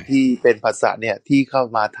สิ่งที่เป็นภาษาเนี่ยที่เข้า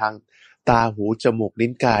มาทางตาหูจมูกลิ้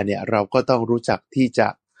นกายเนี่ยเราก็ต้องรู้จักที่จะ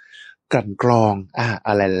กลั่นกรองอ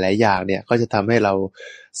ะไรหลายอย่างเนี่ยก็จะทำให้เรา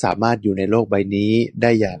สามารถอยู่ในโลกใบนี้ไ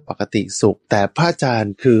ด้อย่างปกติสุขแต่พระอาจาร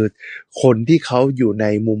ย์คือคนที่เขาอยู่ใน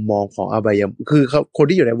มุมมองของอบายมุขคือคน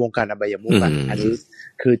ที่อยู่ในวงการอบายมุขอันนี้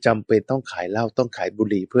คือจำเป็นต้องขายเหล้าต้องขายบุ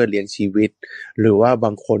หรี่เพื่อเลี้ยงชีวิตหรือว่าบ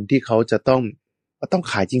างคนที่เขาจะต้อง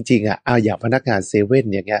ขายจริงๆอย่างพนักงานเซเว่น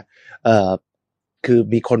อย่างเงี้ยคือ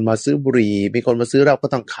มีคนมาซื้อบุหรี่มีคนมาซื้อเหล้าก็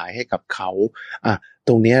ต้องขายให้กับเขาต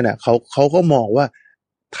รงเนี้ยนะเขาก็มองว่า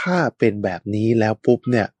ถ้าเป็นแบบนี้แล้วปุ๊บ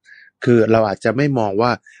เนี่ยคือเราอาจจะไม่มองว่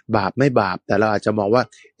าบาปไม่บาปแต่เราอาจจะมองว่า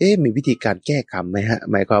มีวิธีการแก้กรรมไหมฮะ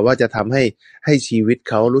หมายความว่าจะทำให้ชีวิต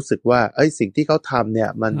เขารู้สึกว่าสิ่งที่เขาทำเนี่ย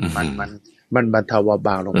มันบรรเทาเบาบ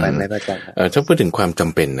างลงไปไหมพระอาจารย์ถ้าพูดถึงความจ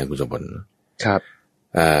ำเป็นนะคุณสมบัติครับ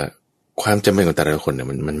ความจำเป็นของแต่ละคนเนี่ย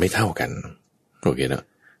มันไม่เท่ากันโอเคเนาะ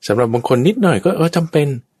สำหรับบางคนนิดหน่อยก็จำเป็น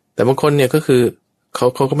แต่บางคนเนี่ยก็คือเข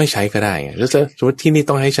าก็ไม่ใช้ก็ได้ไงแล้วสมมติที่นี่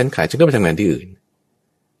ต้องให้ฉันขายฉันก็ไปทำงานที่อื่น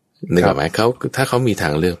นึกออกไหมถ้าเขามีทา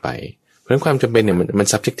งเลือกไปเพราะฉะนั้นความจำเป็นเนี่ยมัน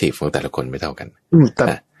subjective ของแต่ละคนไม่เท่ากัน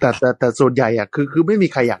แต่ส่วนใหญ่คือไม่มี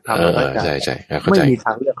ใครอยากทำใช่ ไม่มีท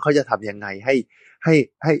างเลือกเขาจะทำยังไงใ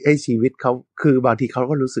ห้ชีวิตเขาคือบางทีเขา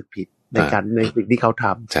ก็รู้สึกผิดในสิ่งที่เขาท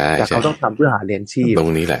ำแต่เขาต้องทำเพื่อหาเลี้ยงชีพตร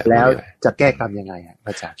งนี้แหละแล้วจะแก้กรรมยังไงอ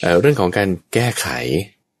าจารย์เรื่องของการแก้ไข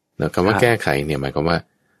นะคำว่าแก้ไขเนี่ยหมายความว่า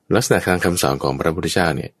ลักษณะทางคำสอนของพระพุทธเจ้า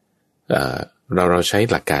เนี่ยเราใช้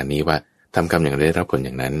หลักการนี้ว่าทำกรรมอย่างไรได้รับผลอ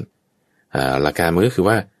ย่างนั้นหลักการมันก็คือ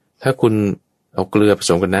ว่าถ้าคุณเอาเกลือผ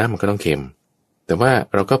สมกับน้ำมันก็ต้องเค็มแต่ว่า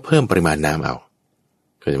เราก็เพิ่มปริมาณน้ำเอา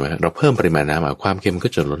เข้าใจไหมเราเพิ่มปริมาณน้ำเอาความเค็มก็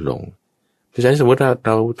จะลดลงเพราะฉะนั้นสมมติเ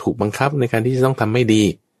ราถูกบังคับในการที่จะต้องทำไม่ดี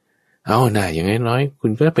อย่างน้อยคุ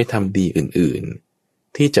ณก็ไปทำดีอื่น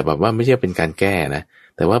ๆที่จะแบบว่าไม่ใช่เป็นการแก้นะ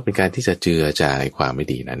แต่ว่าเป็นการที่จะเจือจางความไม่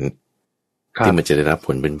ดีนั้นที่มันจะได้รับผ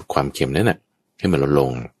ลเป็นความเค็มนั้นน่ะให้มันลดล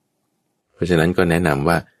งเพราะฉะนั้นก็แนะนำ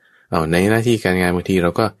ว่าในหน้าที่การงานบางทีเร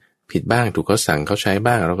าก็ผิดบ้างถูกเขาสั่งเขาใช้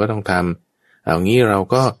บ้างเราก็ต้องทำงี้เรา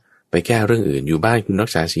ก็ไปแก้เรื่องอื่นอยู่บ้านคุณรั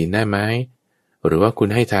กษาศีลได้ไหมหรือว่าคุณ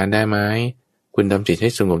ให้ทานได้ไหมคุณทำจิตให้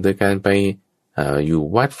สงบโดยการไป อยู่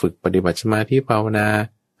วัดฝึกปฏิบัติสมาธิภาวนา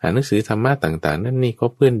อ่านหนังสือธรรมะต่างๆนั่นนี่ก็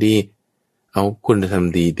เพื่อนดีเอาคุณธรรม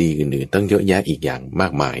ดีๆอื่นๆตั้งเยอะแยะอีกอย่างมา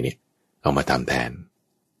กมายเนี่ยเอามาทำแทน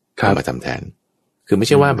เอามาทำแทนคือไม่ใ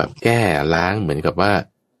ช่ว่าแบบแก้ล้างเหมือนกับว่า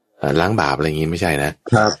ล้างบาปอะไรอย่างงี้ไม่ใช่นะ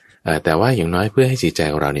ครับแต่ว่าอย่างน้อยเพื่อให้จิตใจ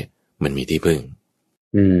ของเราเนี่ยมันมีที่พึ่ง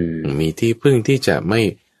มีที่พึ่งที่จะไม่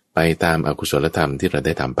ไปตามอกุศลธรรมที่เราไ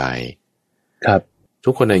ด้ทำไปครับทุ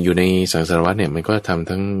กคนอยู่ในสังสารวัฏเนี่ยมันก็ทำ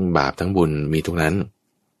ทั้งบาปทั้งบุญมีทุกนั้น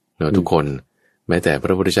เนาะทุกคนแม้แต่พร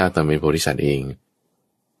ะพุทธเจ้าตอนเป็นโพธิสัตว์เอง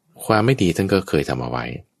ความไม่ดีท่านก็เคยทำเอาไว้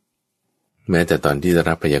แม้แต่ตอนที่ได้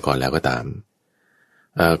รับพยากรณ์แล้วก็ตาม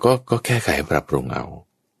ก็แก้ไขปรับปรุงเอา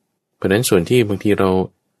เพราะฉะนั้นส่วนที่บางทีเรา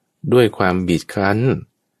ด้วยความบีบ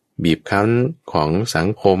คั้นของสัง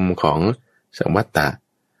คมของสังวัตตะ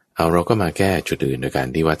เราก็มาแก้จุดอื่นโดยการ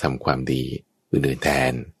ที่ว่าทำความดีอื่นๆแท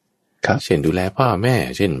นเช่นดูแลพ่อแม่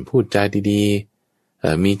เช่นพูดจาดี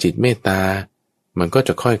ๆมีจิตเมตตามันก็จ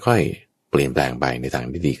ะค่อยๆเปลี่ยนแปลงไปในทาง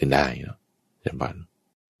ที่ดีขึ้นได้เนาะเช่นกัน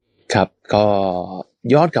ครับก็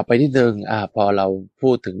ย้อนกลับไปนิดนึงพอเราพู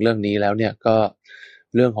ดถึงเรื่องนี้แล้วเนี่ยก็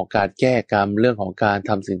เรื่องของการแก้กรรมเรื่องของการ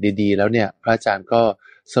ทำสิ่งดีๆแล้วเนี่ยพระอาจารย์ก็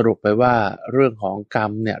สรุปไปว่าเรื่องของกรร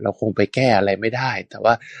มเนี่ยเราคงไปแก้อะไรไม่ได้แต่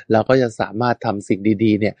ว่าเราก็จะสามารถทำสิ่ง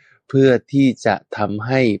ดีๆเนี่ยเพื่อที่จะทำใ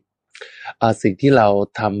ห้สิ่งที่เรา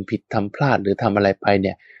ทำผิดทำพลาดหรือทำอะไรไปเ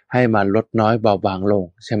นี่ยให้มันลดน้อยเบาบางลง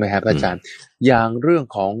ใช่ไหมครับอาจารย์อย่างเรื่อง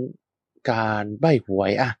ของการใบ้หว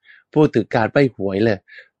ยพูดถึงการใบ้หวยเลย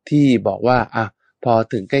ที่บอกว่าพอ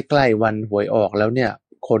ถึงใกล้ๆวันหวยออกแล้วเนี่ย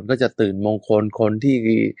คนก็จะตื่นมงคลคน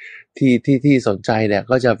ที่สนใจเนี่ย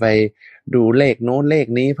ก็จะไปดูเลขโน้นเลข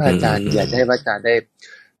นี้พระอาจารย์อยากให้พระอาจารย์ได้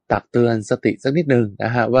ตักเตือนสติสักนิดนึงน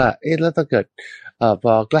ะฮะว่าแล้วถ้าเกิดพ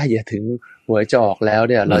อใกล้จะถึงหวยจะออกแล้ว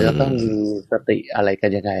เนี่ยเราจะต้องมีสติอะไรกั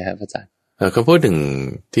นยังไงครับพระอาจารย์เขาพูดถึง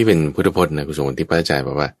ที่เป็นพุทธพจน์นะคุณสมบัติที่พระอาจารย์บ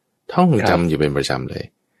อกว่าท่องจำอยู่เป็นประจำเลย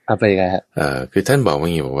ไปยังไงฮะคือท่านบอกว่าอ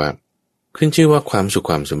ย่างนี้บอกว่าขึ้นชื่อว่าความสุข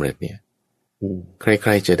ความสำเร็จเนี่ยใค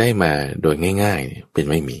รๆจะได้มาโดยง่ายๆเนี่ยเป็น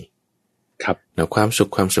ไม่มีครับแล้วความสุ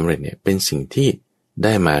ขความสำเร็จเนี่ยเป็นสิ่งที่ไ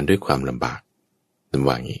ด้มาด้วยความลำบากลำบ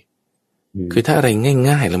ากอย่างนี้คือถ้าอะไร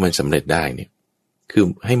ง่ายๆแล้วมันสำเร็จได้เนี่ยคือ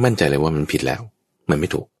ให้มั่นใจเลยว่ามันผิดแล้วมันไม่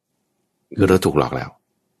ถูกคือเราถูกหลอกแล้ว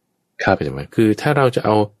ครับเข้าใจไหมคือถ้าเราจะเอ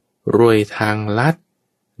ารวยทางลัด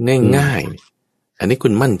ง่ายๆอันนี้คุ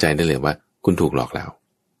ณมั่นใจได้เลยว่าคุณถูกหลอกแล้ว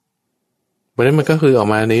เพราะฉะนั้นมันก็คือออก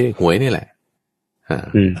มาในหวยนี่แหละ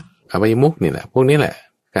อบายมุกนี่แหละพวกนี้แหละ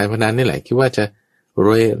การพนันนี่แหละคิดว่าจะร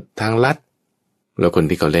วยทางลัดแล้วคน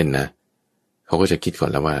ที่เขาเล่นนะเขาก็จะคิดก่อน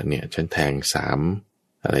แล้วว่าเนี่ยฉันแทง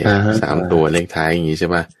3 ตัวเลขท้ายอย่างนี้ใช่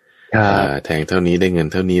ป่ะแทงเท่านี้ได้เงิน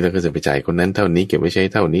เท่านี้แล้วก็จะไปจ่ายคนนั้นเท่านี้เก็บไว้ใช้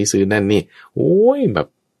เท่านี้ซื้อนั่นนี่โอ้ยแบบ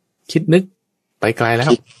คิดนึกไปไกลแล้ว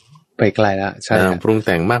ไปไกลแล้วใช่ปรุงแ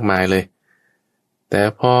ต่งมากมายเลยแต่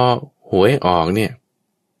พอหวยออกเนี่ย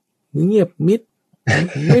เงียบมิด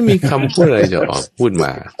ไม่มีคำพูดอะไรจะออกพูดม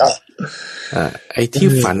าไอ้ที่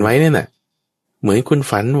ฝันไว้เนี่ยน่ะเหมือนคุณ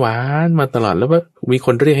ฝันหวานมาตลอดแล้วว่ามีค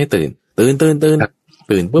นเรียกให้ตื่น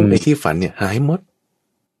ปุ๊บไอ้ที่ฝันเนี่ยหายหมด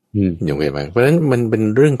อย่างไรบ้างเพราะฉะนั้นมันเป็น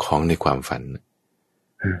เรื่องของในความฝัน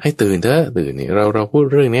ให้ตื่นเถอะตื่นนี่เราพูด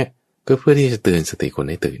เรื่องเนี้ยก็เพื่อที่จะเตือนสติคน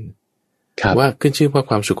ให้ตื่นว่าขึ้นชื่อว่า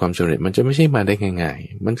ความสุขความสำเร็จมันจะไม่ใช่มาได้ง่าย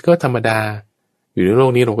ๆมันก็ธรรมดาอยู่ในโล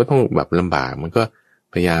กนี้เราก็ต้องแบบลำบากมันก็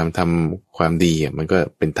พยายามทำความดีมันก็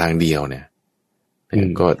เป็นทางเดียวเนี่ย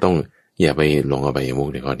ก็ต้องอย่าไปหลงอบายมุข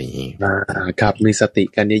ในข้อนี้ครับมีสติ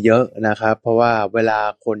กันเยอะๆนะครับเพราะว่าเวลา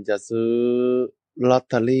คนจะซื้อลอต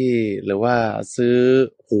เตอรี่หรือว่าซื้อ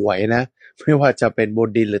หวยนะไม่ว่าจะเป็นบน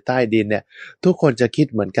ดินหรือใต้ดินเนี่ยทุกคนจะคิด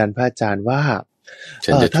เหมือนกันพระอาจารย์ว่า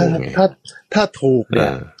ถ้าถูกเนี่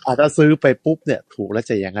ยถ้าซื้อไปปุ๊บเนี่ยถูกแล้ว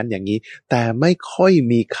จะอย่างนั้นอย่างนี้แต่ไม่ค่อย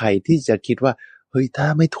มีใครที่จะคิดว่าเฮ้ยถ้า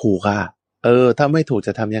ไม่ถูกถ้าไม่ถูกจ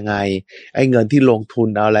ะทำยังไงไอ้เงินที่ลงทุน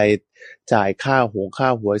เอาอะไรจ่ายค่า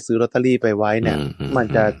หวยซื้อลอตเตอรี่ไปไว้เนี่ยมัน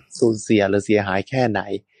จะสูญเสียหรือเสียหายแค่ไหน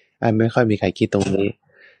ไม่ค่อยมีใครคิดตรงนี้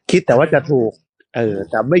คิดแต่ว่าจะถูก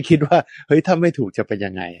แต่ไม่คิดว่าเฮ้ยถ้าไม่ถูกจะเป็น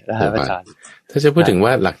ยังไงนะครับอาจารย์ถ้าจะพูดถึงว่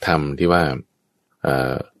าหลักธรรมที่ว่า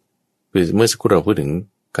คือเมื่อสักครู่เราพูดถึง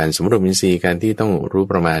การสำรวจอินทรีย์การที่ต้องรู้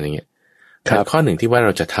ประมาณอย่างเงี้ยข้อหนึ่งที่ว่าเร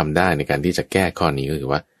าจะทำได้ในการที่จะแก้ข้อนี้ก็คือ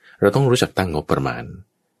ว่าเราต้องรู้จักตั้งงบประมาณ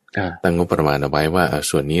ตั้งงบประมาณเอาไว้ว่า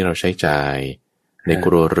ส่วนนี้เราใช้จ่ายในค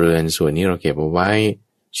รัวเรือนส่วนนี้เราเก็บเอาไว้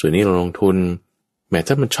ส่วนนี้เราลงทุนแม้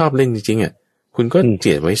ถ้ามันชอบเล่นจริงๆคุณก็เ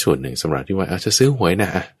จียดไว้ส่วนหนึ่งสำหรับที่ว่าจะซื้อหวยนะ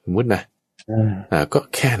สมมตินะก็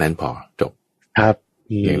แค่นั้นพอจบครับ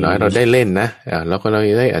อย่างน้อยเราได้เล่นนะแล้วก็เรา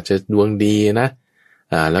ได้อาจจะดวงดีนะ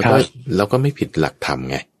แล้วก็เราก็ไม่ผิดหลักธรรม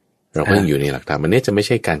ไงเราก็ยังอยู่ในหลักธรรมอันนี้จะไม่ใ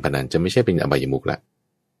ช่การพนันจะไม่ใช่เป็นอบายมุขละ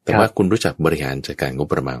แต่ว่าคุณรู้จักบริหารจัดการงบ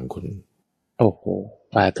ประมาณของคุณ โอ้โห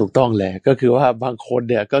ถูกต้องเลยก็คือว่าบางคน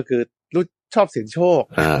เนี่ยก็คือรู้ชอบเสี่ยงโชค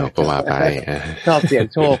ก็ว่าไป ชอบเสี่ยง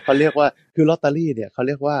โชคเขาเรียกว่าคือลอตเตอรี่เนี่ยเขาเ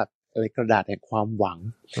รียกว่าอะไรกระดาษแห่งความหวัง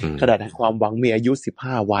กระดาษแห่งความหวังมีอายุ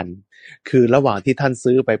15 วันคือระหว่างที่ท่าน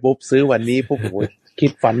ซื้อไปปุ๊บซื้อวันนี้ปุ๊บโอ้โหคิ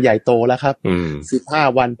ดฝันใหญ่โตแล้วครับ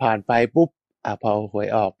15 วันผ่านไปปุ๊บพอหวย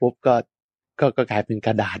ออกปุ๊บก็กลายเป็นก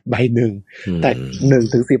ระดาษใบหนึ่งแต่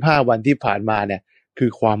1 ถึง 15 วันที่ผ่านมาเนี่ยคื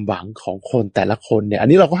อความหวังของคนแต่ละคนเนี่ยอัน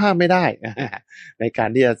นี้เราก็ห้ามไม่ได้ในการ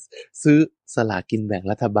ที่จะซื้อสลากกินแบ่ง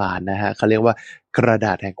รัฐบาลนะฮะเขาเรียกว่ากระด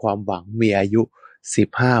าษแห่งความหวังมีอายุ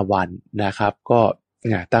15 วันนะครับก็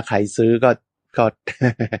ถ้าใครซื้อก็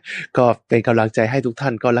ก็เป็นกำลังใจให้ทุกท่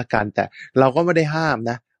านก็แล้วกันแต่เราก็ไม่ได้ห้าม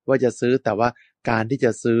นะว่าจะซื้อแต่ว่าการที่จ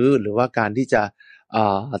ะซื้อหรือว่าการที่จะ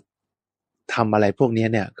ทำอะไรพวกนี้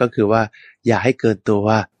เนี่ยก็คือว่าอย่าให้เกินตัว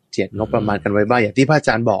เจียดงบประมาณกันไว้บ้างอย่างที่พระอาจ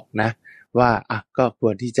ารย์บอกนะว่าก็ค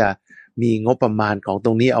วรที่จะมีงบประมาณของต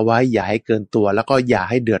รงนี้เอาไว้อย่าให้เกินตัวแล้วก็อย่า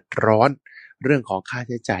ให้เดือดร้อนเรื่องของค่าใ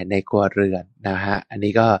ช้จ่ายในครัวเรือนนะฮะอัน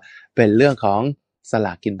นี้ก็เป็นเรื่องของสล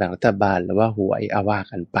ากกินแบ่งรัฐบาลหรือว่าหวยว่า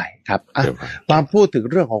กันไปครับมาพูดถึง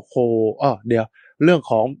เรื่องของเดี๋ยวเรื่อง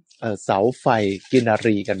ของเสาไฟกิน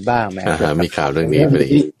รีกันบ้างไหมมีข่าวเรื่องนี้พอดี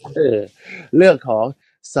เรื่องของ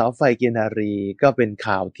เสาไฟกินรีก็เป็น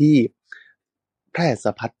ข่าวที่แพร่ส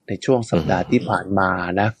ะพัดในช่วงสัปดาห์ที่ผ่านมา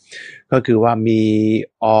นะก็คือว่ามี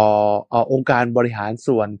องค์การบริหาร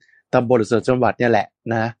ส่วนตำบลหรือส่วนจังหวัดเนี่ยแหละ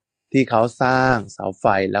นะที่เขาสร้างเสาไฟ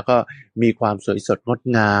แล้วก็มีความสวยสดงด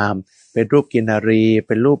งามเป็นรูปกินรีเ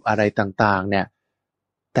ป็นรูปอะไรต่างๆเนี่ย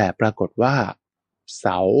แต่ปรากฏว่าเส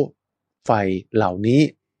าไฟเหล่านี้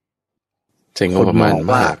ใช้งบประมาณ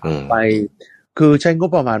มากไปคือใช้ง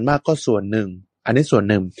บประมาณมากก็ส่วนหนึ่งอันนี้ส่วน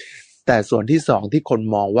หนึ่งแต่ส่วนที่สองที่คน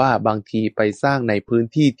มองว่าบางทีไปสร้างในพื้น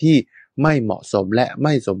ที่ที่ไม่เหมาะสมและไ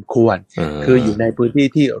ม่สมควรคืออยู่ในพื้นที่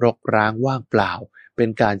ที่รกร้างว่างเปล่าเป็น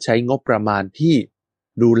การใช้งบประมาณที่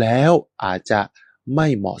ดูแล้วอาจจะไม่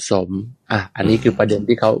เหมาะสมอันนี้คือประเด็น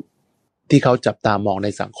ที่เขาจับตามองใน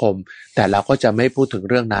สังคมแต่เราก็จะไม่พูดถึง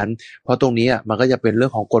เรื่องนั้นเพราะตรงนี้มันก็จะเป็นเรื่อ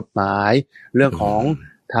งของกฎหมายเรื่องของ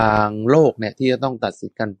ทางโลกเนี่ยที่จะต้องตัดสิ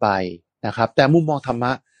นกันไปนะครับแต่มุมมองธรรม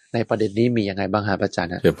ะในประเด็นนี้มียังไงบ้างฮะอาจาร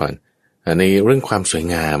ย์เดี๋ยวก่อนในเรื่องความสวย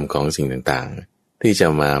งามของสิ่งต่างๆที่จะ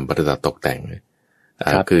มาประดับตกแต่ง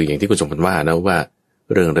คืออย่างที่คุณสมบัติว่านะว่า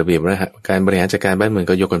เรื่องระเบียบการบริหารจัดการบ้านเมือง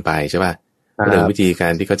ก็ยกกันไปใช่ป่ะเรื่องวิธีกา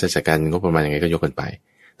รที่เขาจะจัดการงบประมาณยังไงก็ยกกันไป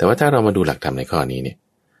แต่ว่าถ้าเรามาดูหลักธรรมในข้อนี้เนี่ย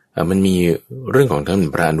มันมีเรื่องของท่าน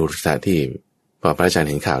พระอนุรุตตะที่พอพระอาจารย์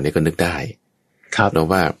เห็นข่าวนี้ก็นึกได้แล้ว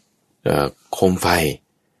ว่าโคมไฟ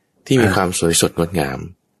ที่มีความสวยสดงดงาม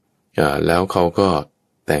แล้วเขาก็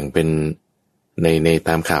แต่งเป็นในต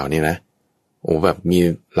ามข่าวนี่นะโอ้แบบมี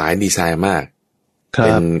หลายดีไซน์มากเ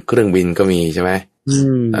ป็นเครื่องบินก็มีใช่ไหม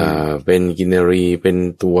เป็นกินรีเป็น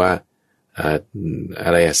ตัวอ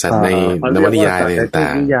ะไรสัตว์ในนวนิยายอะไรต่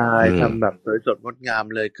างๆทำแบบสวยสดงดงาม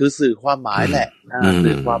เลยคือสื่อความหมายแหละ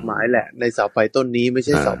สื่อความหมายแหละในเสาไฟต้นนี้ไม่ใ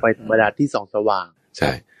ช่เสาไฟธรรมดาที่ส่องสว่างใ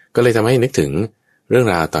ช่ก็เลยทำให้นึกถึงเรื่อง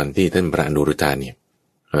ราวตอนที่ท่านพระอนุรุตตะเนี่ย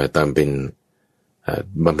ตอนเป็น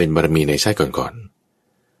บำเพ็ญบารมีในชาติก่อน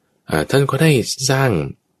ๆท่านก็ได้สร้าง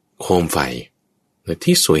โคมไฟ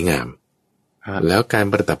ที่สวยงามแล้วการ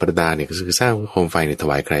ประดับประดาเนี่ยก็คือสร้างโคมไฟในถ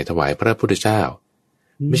วายใครถวายพระพุทธเจ้า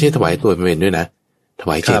ไม่ใช่ถวายตัวเป็นด้วยนะถ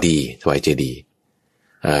วายเจดีย์ถวายเจดีย์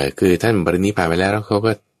คือท่านปรินิพพานไปแล้วเขา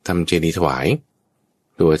ก็ทำเจดีย์ถวาย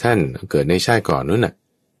ตัวท่านเกิดในชาติก่อนนู้นน่ะ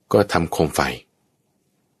ก็ทำโคมไฟ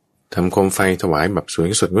ถวายแบบสวย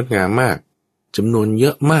สดงดงามมากจำนวนเย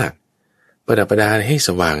อะมากประดับประดาให้ส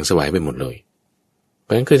ว่างสวยไปหมดเลยเพร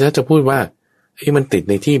าะฉะนั้นคือถ้าจะพูดว่ามันติด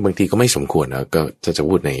ในที่บางทีก็ไม่สมควรนะก็จะ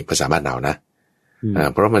พูดในภาษาบ้านเรานะ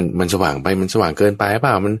เพราะมันสว่างไปมันสว่างเกินไปเป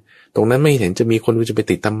ล่ามันตรงนั้นไม่เห็นจะมีคนจะไป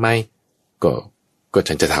ติดทำไมก็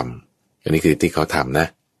ฉันจะทำอันนี้คือที่เขาทำนะ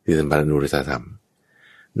ที่ท่านพระอนุรุตตะท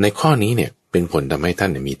ำในข้อนี้เนี่ยเป็นผลทำให้ท่า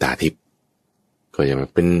นมีตาทิพย์ก็จะ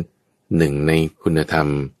เป็นหนึ่งในคุณธรรม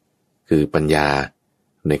คือปัญญา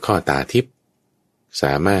ในข้อตาทิพย์ส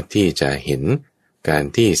ามารถที่จะเห็นการ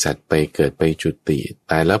ที่สัตว์ไปเกิดไปจุติ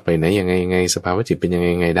ตายแล้วไปไหนยังไงสภาวะจิตเป็นยั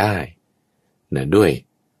งไงได้นะด้วย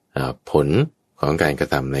ผลของการกระ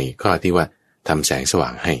ทำในข้อที่ว่าทำแสงสว่า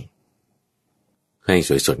งให้ส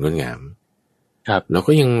วยสดงดงามครับแล้ว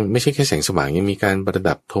ก็ยังไม่ใช่แค่แสงสว่างยังมีการประ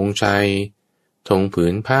ดับธงชัยธงผื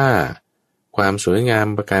นผ้าความสวยงาม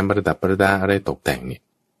การประดับประดาอะไรตกแต่งเนี่ย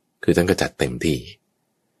คือท่านก็จัดเต็มที่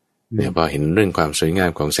เนี่ยพอเห็นเรื่องความสวยงาม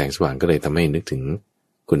ของแสงสว่างก็เลยทำให้นึกถึง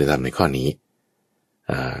คุณธรรมในข้อนี้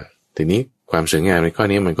ทีนี้ความสวยงามในข้อ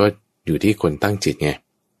นี้มันก็อยู่ที่คนตั้งจิตไง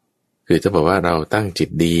คือถ้าบอกว่าเราตั้งจิต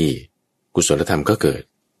ดีกุศลธรรมก็เกิด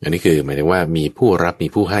อันนี้คือหมายถึงว่ามีผู้รับมี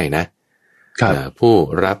ผู้ให้นะผู้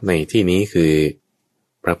รับในที่นี้คือ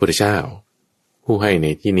พระพุทธเจ้า ผู้ให้ใน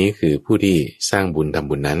ที่นี้คือผู้ที่สร้างบุญทำ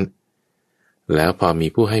บุญนั้นแล้วพอมี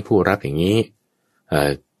ผู้ให้ผู้รับอย่างนี้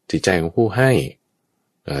จิตใจของผู้ให้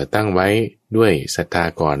ตั้งไว้ด้วยศรัทธา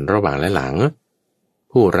ก่อนระหว่างและหลัง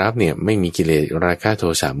ผู้รับเนี่ยไม่มีกิเลสราคะโท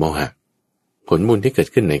สะโมหะผลบุญที่เกิด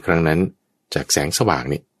ขึ้นในครั้งนั้นจากแสงสว่าง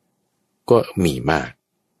นี่ก็มีมาก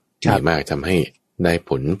ทำให้ได้ผ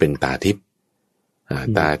ลเป็นตาทิพย์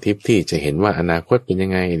ตาทิพย์ที่จะเห็นว่าอนาคตเป็นยั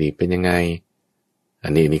งไงอดีตเป็นยังไงอั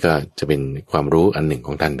นนี้ก็จะเป็นความรู้อันหนึ่งข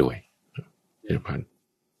องท่านด้วย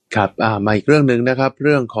ครับมาอีกเรื่องหนึ่งนะครับเ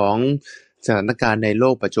รื่องของสถานการณ์ในโล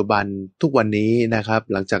กปัจจุบันทุกวันนี้นะครับ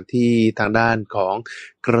หลังจากที่ทางด้านของ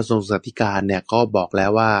กระทรวงศึกษาธิการเนี่ยก็บอกแล้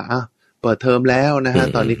วว่าเปิดเทอมแล้วนะฮะ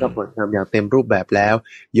ตอนนี้ก็เปิดเทอมอย่างเต็มรูปแบบแล้ว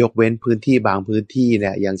ยกเว้นพื้นที่บางพื้นที่เ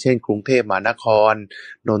นี่ยอย่างเช่นกรุงเทพมหานคร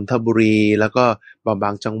นนทบุรีแล้วก็บ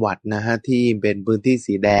างจังหวัดนะฮะที่เป็นพื้นที่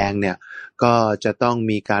สีแดงเนี่ยก็จะต้อง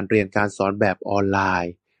มีการเรียนการสอนแบบออนไล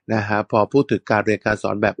น์นะฮะพอพูดถึงการเรียนการส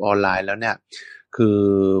อนแบบออนไลน์แล้วเนี่ยคือ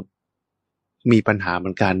มีปัญหาเหมื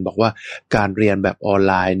อนกันบอกว่าการเรียนแบบออน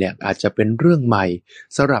ไลน์เนี่ยอาจจะเป็นเรื่องใหม่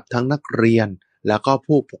สำหรับทั้งนักเรียนแล้วก็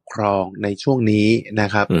ผู้ปกครองในช่วงนี้นะ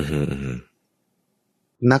ครับ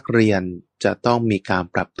นักเรียนจะต้องมีการ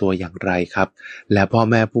ปรับตัวอย่างไรครับและพ่อ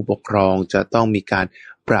แม่ผู้ปกครองจะต้องมีการ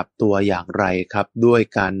ปรับตัวอย่างไรครับด้วย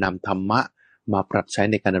การนำธรรมะมาปรับใช้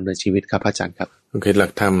ในการดำเนินชีวิตครับอาจารย์ครับโอเคหลั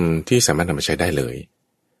กธรรมที่สามารถนำมาใช้ได้เลย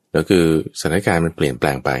ก็คือสถานการณ์มันเปลี่ยนแปล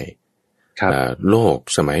งไปโลก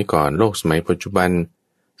สมัยก่อนโลกสมัยปัจจุบัน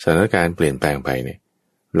สถานการณ์เปลี่ยนแปลงไปเนี่ย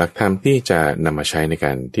หลักธรรมที่จะนำมาใช้ในก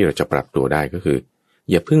ารที่เราจะปรับตัวได้ก็คือ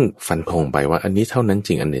อย่าเพิ่งฟันธงไปว่าอันนี้เท่านั้นจ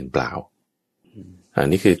ริงอันอื่นเปล่าอัน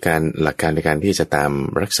นี้คือการหลักการในการที่จะตาม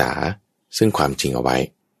รักษาซึ่งความจริงเอาไว้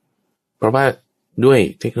เพราะว่าด้วย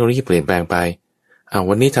เทคโนโลยีเปลี่ยนแปลงไป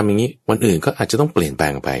วันนี้ทำอย่างนี้วันอื่นก็อาจจะต้องเปลี่ยนแปล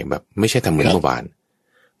งไปแบบไม่ใช่ทำเหมือนเมื่อวาน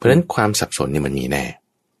เพราะฉะนั้นความสับสนเนี่ยมันมีแน่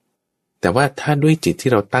แต่ว่าถ้าด้วยจิต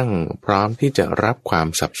ที่เราตั้งพร้อมที่จะรับความ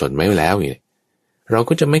สับสนไว้แล้วเนี่ยเรา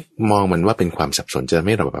ก็จะไม่มองมันว่าเป็นความสับสนจะไ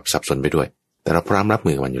ม่เราแบบสับสนไปด้วยแต่เราพร้อมรับ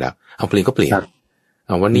มือมันอยู่แล้วเอาเปลี่ยนก็เปลี่ยน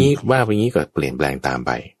วันนี้ว่าอย่างนี้ก็เปลี่ยนแปลงตามไ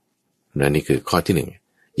ปนี่คือข้อที่หนึ่ง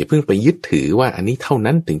อย่าเพิ่งไปยึดถือว่าอันนี้เท่า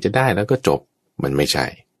นั้นถึงจะได้แล้วก็จบมันไม่ใช่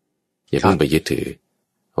อย่าเพิ่งไปยึดถือ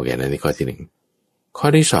โอเคนั่นนี่ข้อที่หนึ่งข้อ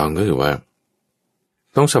ที่สองก็คือว่า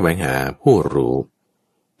ต้องแสวงหาผู้รู้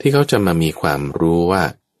ที่เขาจะมามีความรู้ว่า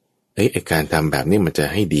ไอ้การทำแบบนี้มันจะ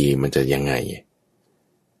ให้ดีมันจะยังไง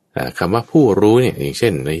คำว่าผู้รู้เนี่ยอย่างเช่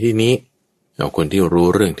นในที่นี้เอาคนที่รู้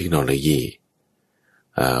เรื่องเทคโนโลยี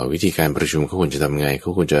วิธีการประชุมเขาควรจะทำไงเข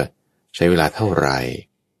าควรจะใช้เวลาเท่าไหร่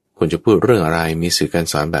ควรจะพูดเรื่องอะไรมีสื่อการ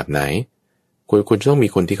สอนแบบไหนควรจะต้องมี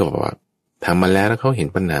คนที่เขาบอกว่าทำมาแล้วเขาเห็น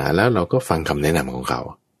ปัญหาแล้วเราก็ฟังคำแนะนำของเขา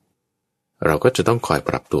เราก็จะต้องคอย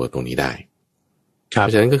ปรับตัวตรงนี้ได้เพร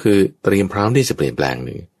าะฉะนั้นก็คือเตรียมพร้อมที่จะเปลี่ยนแปลงห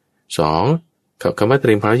นึ่งสองคำว่าเต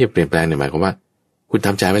รียมพร้อมที่จะเปลี่ยนแปลงเนี่ยหมายความว่าคุณท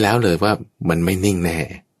ำใจไว้แล้วเลยว่ามันไม่นิ่งแน่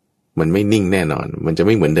มันไม่นิ่งแน่นอนมันจะไ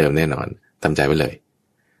ม่เหมือนเดิมแน่นอนทำใจไว้เลย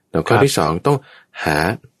แล้วข้อที่สองต้องหา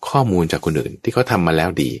ข้อมูลจากคนอื่นที่เขาทำมาแล้ว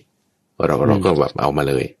ดีเราก็แบบเอามา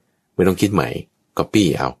เลยไม่ต้องคิดใหม่ก๊อปปี้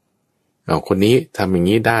เอาคนนี้ทำอย่าง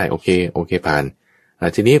นี้ได้โอเคผ่าน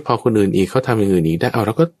ทีนี้พอคนอื่นอีกเขาทำอย่างอื่นอีกได้เ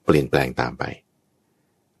ราก็เปลี่ยนแปลงตามไป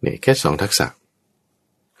เนี่ยแค่สองทักษะ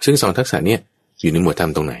ซึ่งสองทักษะเนี่ยอยู่ในหมวดธรร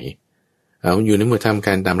มตรงไหนอยู่ในหมวดธรรมก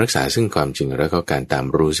ารตามรักษาซึ่งความจริงแล้วก็การตาม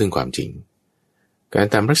รู้ซึ่งความจริงการ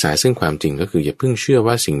ตามรักษาซึ่งความจริงก็คืออย่าเพิ่งเชื่อ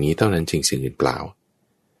ว่าสิ่งนี้เท่านั้นจริงสิ่งอื่นเปล่า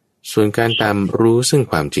ส่วนการตามรู้ซึ่ง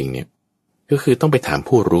ความจริงเนี่ยก็คือต้องไปถาม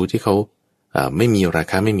ผู้รู้ที่เขาไม่มีรา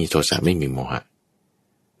คะไม่มีโทสะไม่มีโมหะ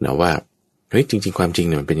นะว่าเฮ้ยจริงๆความจริงเ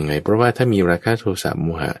นี่ยมันเป็นยังไงเพราะว่าถ้ามีราคะโทสะโม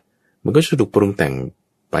หะมันก็จะถูกปรุงแต่ง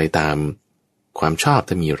ไปตามความชอบ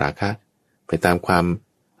ถ้ามีราคะไปตามความ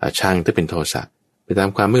ชังถ้าเป็นโทสะไปตาม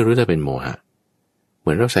ความไม่รู้ถ้าเป็นโมหะเห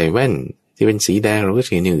มือนเราใส่แว่นที่เป็นสีแดงเราก็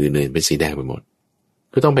เห็นอย่างอื่นๆเป็นสีแดงไปหมด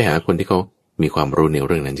ก็ต้องไปหาคนที่เขามีความรู้ในเ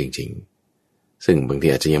รื่องนั้นจริงๆซึ่งบางที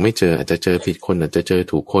อาจจะยังไม่เจออาจจะเจอผิดคนอาจจะเจอ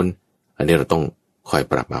ถูกคนอันนี้เราต้องคอย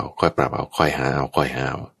ปรับเอาคอยหาเอ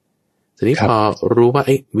าทีนี้พอรู้ว่า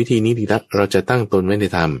วิธีนี้ดีแล้วเราจะตั้งตนไว้ใน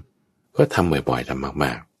ธรรมก็ทำบ่อยๆทำม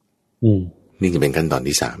ากๆนี่จะเป็นขั้นตอน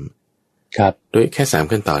ที่สามครับโดยแค่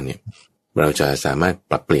3ขั้นตอนเนี่ยเราจะสามารถ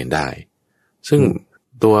ปรับเปลี่ยนได้ซึ่ง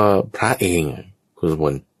ตัวพระเองคุณสมบั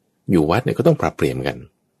ติอยู่วัดเนี่ยก็ต้องปรับเปลี่ยนกัน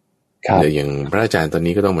เดี๋ยวอย่างพระอาจารย์ตอน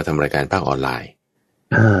นี้ก็ต้องมาทำรายการภาคออนไลน์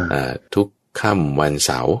ทุกค่ำวันเ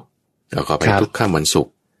สาร์แล้วก็ไปทุกค่ำวันศุก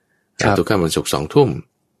ร์ทุกค่ำวันศุกร์2 ทุ่ม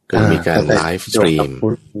ก็มีการไลฟ์สตรีม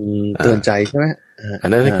เตือนใจใช่ไหมอัน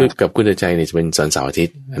นั้นคือกับคุณเตือนใจเนี่ยจะเป็นวันเสาร์อาทิต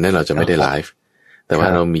ย์อันนั้นเราจะไม่ได้ไลฟ์แต่ว่า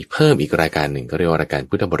เรามีเพิ่มอีกรายการหนึ่งก็เรียกว่ารายการ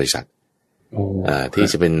พุทธบริษัทที่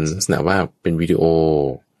จะเป็นลักษณะว่าเป็นวิดีโอ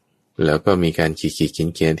แล้วก็มีการเขี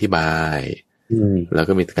ยนอธิบาย แล้ว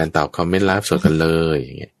ก็มีการตอบคอมเมนต์ไลฟ์สดกันเลยอ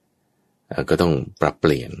ย่างเงี้ยก็ต้องปรับเป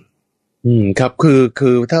ลี่ยนครับคื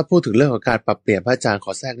อถ้าพูดถึงเรื่องของการปรับเปลี่ยนพระอาจารย์ข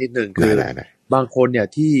อแทรกนิดนึงคือบางคนเนี่ย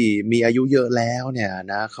ที่มีอายุเยอะแล้วเนี่ย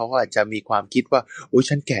นะเขาก็อาจจะมีความคิดว่าอุ๊ย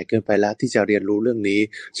ฉันแก่เกินไปแล้วที่จะเรียนรู้เรื่องนี้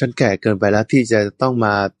ฉันแก่เกินไปแล้วที่จะต้องม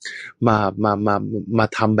า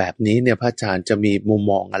ทำแบบนี้เนี่ยพระอาจารย์จะมีมุม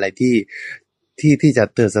มองอะไรที่จะ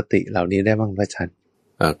เตือนสติเหล่านี้ได้บ้างพระอาจารย์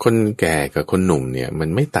คนแก่กับคนหนุ่มเนี่ยมัน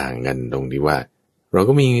ไม่ต่างกันตรงที่ว่าเรา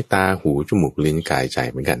ก็มีตาหูจมูกลิ้นกายใจ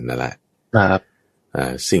เหมือนกันนั่นแหละครับ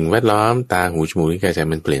สิ่งแวดล้อมตาหูจมูกลิ้นกายใจ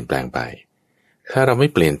มันเปลี่ยนแปลงไปถ้าเราไม่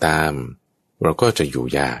เปลี่ยนตามเราก็จะอยู่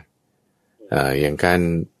ยากอย่างการ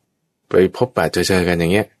ไปพบปะเจอกันอย่า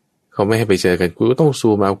งเงี้ยเขาไม่ให้ไปเจอกันคุณก็ต้องซู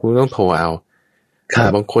มเอาคุณต้องโทรเอา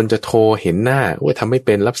บางคนจะโทรเห็นหน้าว่าทำไม่เ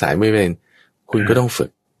ป็นรับสายไม่เป็นคุณก็ต้องฝึก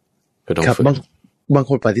บาง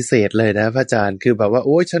คนปฏิเสธเลยนะพระอาจารย์คือแบบว่าโ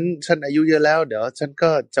อ้ยฉันอายุเยอะแล้วเดี๋ยวฉัน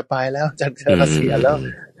ก็จะไปแล้วฉันจะเกษียณแล้ว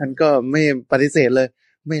ฉันก็ไม่ปฏิเสธเลย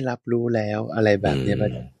ไม่รับรู้แล้วอะไรแบบนี้พระอ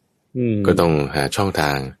าจารย์ก็ต้องหาช่องท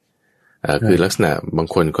างคือลักษณะบาง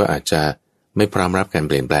คนก็อาจจะไม่พร้อมรับการเ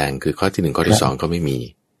ปลี่ยนแปลงคือข้อที่1ข้อที่2ก็ไม่มี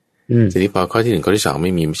ทีนี้พอข้อที่1ข้อที่2ไ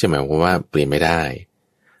ม่มีไม่ใช่หมายความว่าเปลี่ยนไม่ได้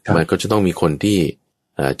มันก็จะต้องมีคนที่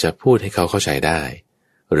จะพูดให้เขาเข้าใจได้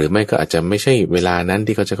หรือไม่ก็อาจจะไม่ใช่เวลานั้น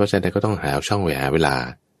ที่เขาจะเข้าใจได้ก็ต้องหาช่องเวลา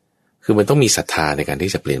คือมันต้องมีศรัทธาในการ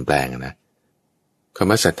ที่จะเปลี่ยนแปลงนะคำ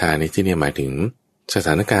ว่าศรัทธาในที่นี้หมายถึงสถ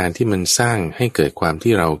านการณ์ที่มันสร้างให้เกิดความ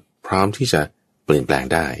ที่เราพร้อมที่จะเปลี่ยนแปลง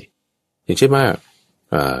ได้อย่างเช่นว่า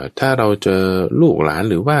ถ้าเราเจอลูกหลาน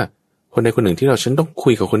หรือว่าคนใดคนหนึ่งที่ฉันต้องคุ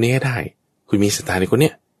ยกับคนนี้ให้ได้คุณมีศรัทธาในคนเนี้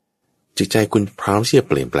ยจิตใจคุณพร้อมที่จะ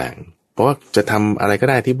เปลี่ยนแปลงเพราะว่าจะทำอะไรก็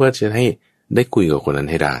ได้ที่เพื่อจะให้ได้คุยกับคนนั้น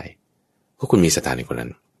ให้ได้เพราะคุณมีศรัทธาในคนนั้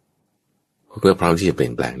นเพื่อพร้อมที่จะเปลี่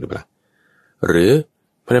ยนแปลงหรือเปล่าหรือ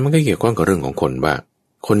เพราะนั้นมันก็เกี่ยวข้องกับเรื่องของคนว่า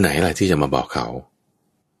คนไหนล่ะที่จะมาบอกเขา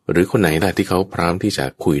หรือคนไหนล่ะที่เขาพร้อมที่จะ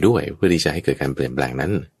คุยด้วยเพื่อที่จะให้เกิดการเปลี่ยนแปลงนั้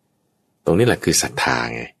นตรงนี้แหละคือศรัทธา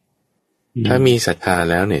ไงถ้ามีศรัทธา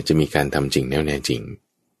แล้วเนี่ยจะมีการทำจริงแน่วแน่จริง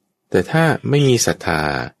แต่ถ้าไม่มีศรัทธา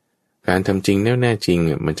การทำจริงแน่วแน่จริง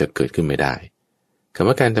มันจะเกิดขึ้นไม่ได้คำ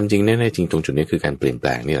ว่าการทำจริงแน่วแน่จริงตรงจุดนี้คือการเปลี่ยนแปล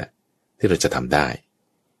งนี่แหละที่เราจะทำได้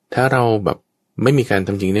ถ้าเราแบบไม่มีการท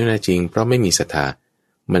ำจริงแน่วแน่จริงเพราะไม่มีศรัทธา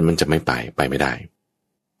มันจะไม่ไปไม่ได้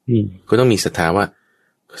ก็ต้องมีศรัทธาว่า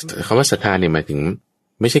คำว่าศรัทธาเนี่ยหมายถึง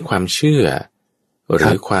ไม่ใช่ความเชื่อห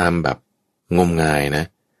รือความแบบงมงายนะ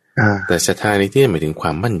แต่ศรัทธาในที่หมายถึงคว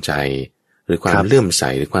ามมั่นใจหรือความเลื่อมใส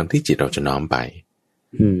หรือความที่จิตเราจะน้อมไป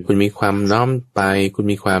คุณมีความน้อมไปคุณ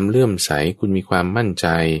มีความเลื่อมใสคุณมีความมั่นใจ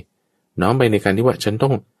น้อมไปในการที่ว่าฉันต้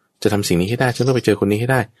องจะทำสิ่งนี้ให้ได้ฉันต้องไปเจอคนนี้ให้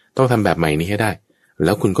ได้ต้องทำแบบใหม่นี้ให้ได้แ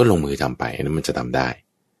ล้วคุณก็ลงมือทำไปนั้นมันจะทำได้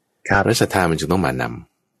เพราะศรัทธามันจึงต้องมาน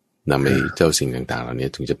ำไอ้เจ้าสิ่งต่างๆเหล่านี้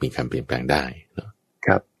ถึงจะมีการเปลี่ยนแปลงได้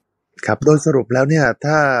ครับโดยสรุปแล้วเนี่ย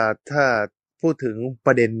ถ้าพูดถึงป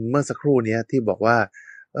ระเด็นเมื่อสักครู่นี้ที่บอกว่า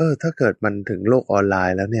ถ้าเกิดมันถึงโลกออนไล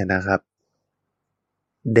น์แล้วเนี่ยนะครับ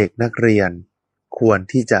เด็กนักเรียนควร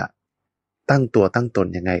ที่จะตั้งตัวตั้งตน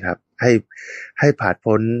ยังไงครับให้ผ่าน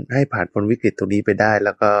พ้นวิกฤตตรงนี้ไปได้แ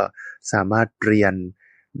ล้วก็สามารถเรียน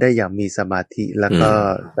ได้อย่างมีสมาธิแล้วก็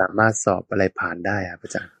สามารถสอบอะไรผ่านได้ครับอา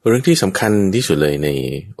จารย์เรื่องที่สำคัญที่สุดเลยใน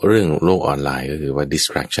เรื่องโลกออนไลน์ก็คือว่า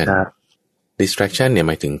distraction เนี่ยห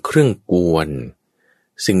มายถึงเครื่องกวน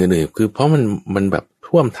สิ่งอื่นๆคือเพราะมันแบบ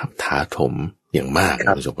ท่วมทับถาถมอย่างมาก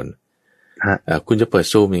คุณสุพลคุณจะเปิด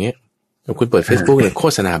ซูมอย่างเงี้ยคุณเปิด Facebook เนี่ยโฆ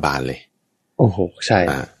ษณาบานเลยโอ้โหใช่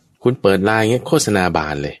คุณเปิดไลน์เงี้ยโฆษณาบา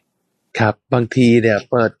นเลยครับบางทีเนี่ย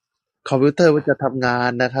เปิดคอมพิวเตอร์ว่าจะทำงาน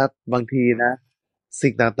นะครับบางทีนะ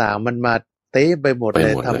สิ่งต่างๆมันมาเต้ไปหมดเล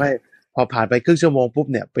ยทำให้พอผ่านไปครึ่งชั่วโมงปุ๊บ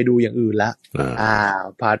เนี่ยไปดูอย่างอื่นละ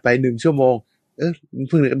ผ่านไป1 ชั่วโมงเ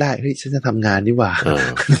พิ่งนึกได้เฮ้ยฉันจะทำงานนี่หว่า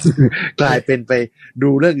กลายเป็นไปดู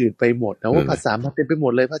เรื่องอื่นไปหมดนะว่าภาษามันเต็มไปหม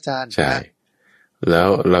ดเลยพระอาจารย์ใช่แล้ว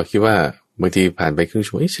เราคิดว่าบางทีผ่านไปครึ่ง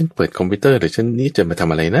ชั่วโมงฉันเปิดคอมพิวเตอร์แต่ฉันนี่จะมาท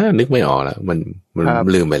ำอะไรนะนึกไม่ออกแล้วมัน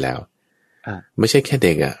ลืมไปแล้วไม่ใช่แค่เ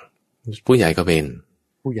ด็กอ่ะผู้ใหญ่ก็เป็น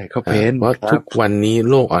เพราะทุกวันนี้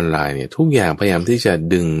โลกออนไลน์เนี่ยทุกอย่างพยายามที่จะ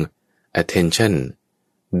ดึง attention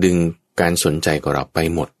ดึงการสนใจของเราไป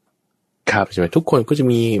หมดใช่ไหมทุกคนก็จะ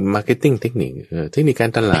มี marketing เทคนิคกา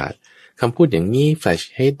รตลาดคำพูดอย่างนี้ flash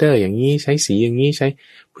header อย่างนี้ใช้สีอย่างนี้ใช้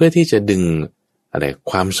เพื่อที่จะดึงอะไร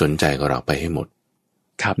ความสนใจของเราไปให้หมด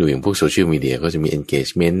ดูอย่างพวกโซเชียลมีเดียก็จะมี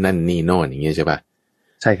engagement นั่นนี่โน่นอย่างเงี้ยใช่ปะ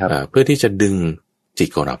ใช่ครับเพื่อที่จะดึงจิต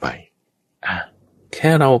ของเราไปแ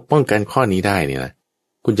ค่เราป้องกันข้อนี้ได้เนี่ยนะ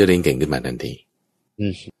คุณจะเรียนเก่งขึ้นมาทันที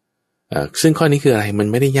ซึ่งข้อนี้คืออะไรมัน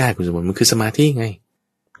ไม่ได้ยากคุณสมบัติมันคือสมาธิไง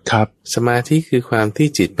ครับสมาธิคือความที่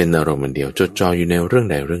จิตเป็นอารมณ์เดียวจดจ่ออยู่ในเรื่อง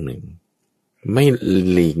ใดเรื่องหนึ่งไม่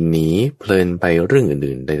หลีกหนีเพลินไปเรื่อง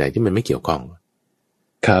อื่นๆใดๆที่มันไม่เกี่ยวข้อง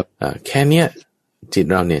ครับแค่เนี้ยจิต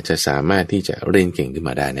เราเนี่ยจะสามารถที่จะเรียนเก่งขึ้น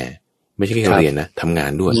มาได้แน่ไม่ใช่แค่เรียนนะทำงา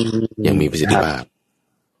นด้วยอย่างมีประสิทธิภาพ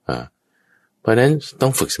เพราะฉะนั้นต้อ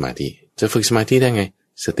งฝึกสมาธิจะฝึกสมาธิได้ไง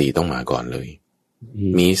สติต้องมาก่อนเลย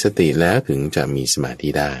มีสติแล้วถึงจะมีสมาธิ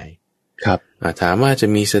ได้ครับถามว่าจะ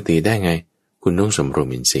มีสติได้ไงคุณต้องสำรวม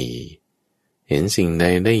อินทรีย์เห็นสิ่งใด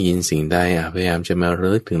ได้ยินสิ่งใดพยายามจะมาระ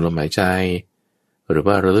ลึกถึงลมหายใจหรือ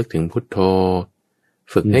ว่าระลึกถึงพุทโธ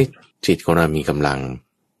ฝึกให้จิตของเรามีกำลัง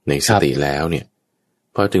ในสติแล้วเนี่ย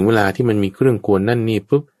พอถึงเวลาที่มันมีเครื่องกวนนั่นนี่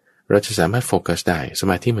ปุ๊บเราจะสามารถโฟกัสได้ส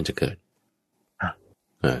มาธิมันจะเกิด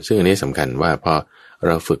ซึ่งอันนี้สำคัญว่าพอเ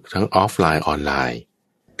ราฝึกทั้งออฟไลน์ออนไลน์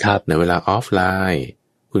ในเวลาออฟไลน์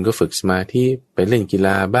คุณก็ฝึกสมาธิไปเล่นกีฬ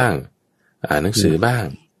าบ้างอ่านหนังสือบ้าง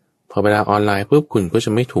พอเวลาออนไลน์ปุ๊บคุณก็จ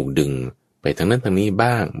ะไม่ถูกดึงไปทางนั้นทางนี้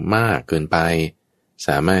บ้างมากเกินไปส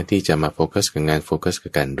ามารถที่จะมาโฟกัสกับงานโฟกัสกั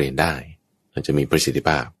บการเรียนได้มันจะมีประสิทธิภ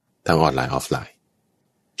าพทั้งออนไลน์ออฟไลน์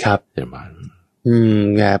ครับ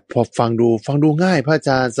ไงพอฟังดูง่ายพระอาจ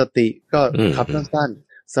ารย์สติก็คำสั้น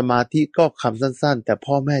ๆสมาธิก็คำสั้นๆแต่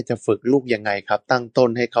พ่อแม่จะฝึกลูกยังไงครับตั้งต้น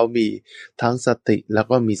ให้เขามีทั้งสติแล้ว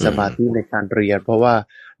ก็มีสมาธิในการเรียนเพราะว่า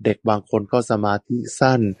เด็กบางคนก็สมาธิ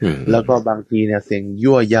สั้นแล้วก็บางทีเนี่ยเสียง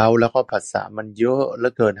ยั่วเย้าแล้วก็ภาษามันเยอะเหลื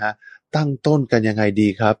อเกินฮะตั้งต้นกันยังไงดี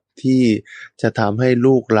ครับที่จะทำให้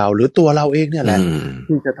ลูกเราหรือตัวเราเองเนี่ยแหละ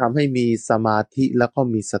ที่จะทำให้มีสมาธิแล้วก็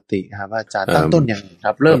มีสติครับอาจารย์ตั้งต้นยังไงค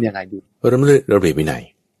รับเริ่มยังไงดีเริ่มระเบียบวินัย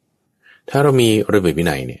ถ้าเรามีระเบียบวิ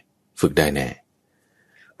นัยเนี่ยฝึกได้แน่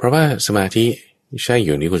เพราะว่าสมาธิใช่อ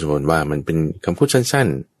ยู่นี้คุณสมบัติว่ามันเป็นคำพูดสั้น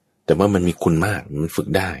ๆแต่ว่ามันมีคุณมากมันฝึก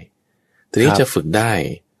ได้ทีนี้จะฝึกได้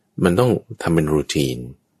มันต้องทำเป็นรูทีน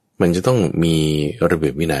มันจะต้องมีระเบี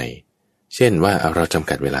ยบวินัยเช่นว่าเราจำ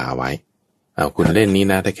กัดเวลาเอาไว้คุณเล่นนี้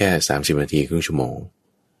นะแต่แค่30 นาทีครึ่งชั่วโมง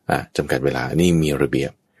จำกัดเวลานี่มีระเบีย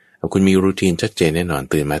บคุณมีรูทีนชัดเจนแน่นอน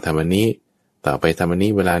ตื่นมาทำอันนี้ต่อไปทำอัน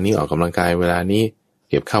นี้เวลานี้ออกกำลังกายเวลานี้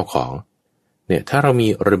เก็บข้าวของเนี่ยถ้าเรามี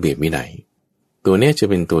ระเบียบวินัยตัวนี้จะ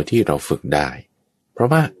เป็นตัวที่เราฝึกได้เพราะ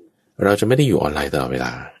ว่าเราจะไม่ได้อยู่ออนไลน์ตลอดเวล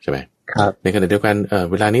าใช่ไหมครับในขณะเดียวกัน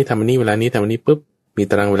เวลานี้ทำอันนี้เวลานี้ทำอันนี้ปุ๊บมี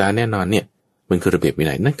ตารางเวลาแน่นอนเนี่ยมันคือระเบียบวิ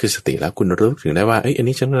นัยนั่นคือสติแล้วคุณรู้ถึงได้ว่าอัน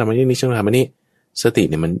นี้ฉันต้องทำอันนี้ฉันต้องทำอันนี้สติ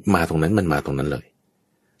เนี่ยมันมาตรงนั้นมันมาตรงนั้นเลย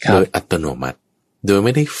โดยอัตโนมัติโดยไ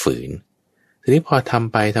ม่ได้ฝืนทีนี้พอท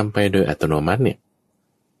ำไปโดยอัตโนมัติเนี่ย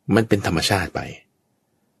มันเป็นธรรมชาติไป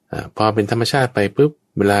พอเป็นธรรมชาติไปปุ๊บ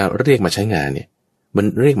เวลาเรียกมาใช้งานเนี่ยมัน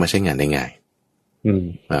เรียกมาใช้งานได้ง่าย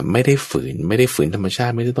ไม่ได้ฝืนธรรมชา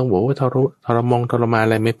ติไม่ได้ต้องบอกว่าทรมานอ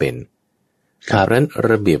ะไรไม่เป็นเพราะฉะนั้น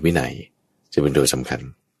ระเบียบวินัยจะเป็นตัวสำคัญ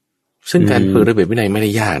ซึ่งการฝึกระเบียบวินัยไม่ได้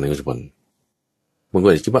ยากนะคุณสมบัติบางค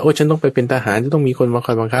นคิดว่าฉันต้องไปเป็นทหารจะต้องมีคนมาค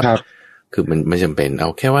อยบังคับคือมันไม่จำเป็นเอา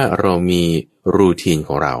แค่ว่าเรามีรูทีนข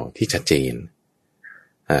องเราที่ชัดเจน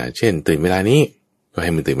เช่นตื่นเวลานี้ก็ใ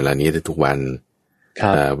ห้มันตื่นเวลานี้ได้ทุกวัน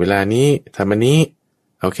เวลานี้ทำอันนี้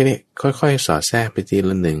เอาแค่นี้ค่อยๆสอดแทรกไปที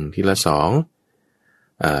ละ1ทีละ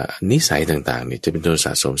2นิสัยต่างๆเนี่ยจะเป็นตัวส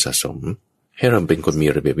ะสมให้เราเป็นคนมี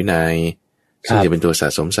ระเบียบวินัยซึ่งจะเป็นตัวสะ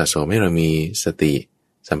สมให้เรามีสติ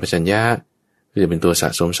สัมปชัญญะก็จะเป็นตัวสะ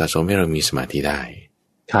สมให้เรามีสมาธิได้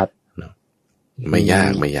ครับไม่ย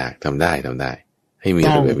ากทำได้ให้มี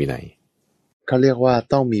ระเบียบวินัยเขาเรียกว่า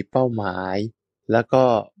ต้องมีเป้าหมายแล้วก็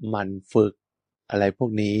หมั่นฝึกอะไรพว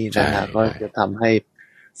กนี้นะฮะก็จะทำให้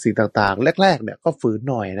สิ่งต่างๆแรกๆเนี่ยก็ฝืน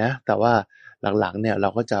หน่อยนะแต่ว่าหลังๆเนี่ยเรา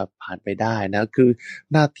ก็จะผ่านไปได้นะคือ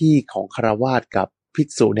หน้าที่ของฆราวาสกับภิก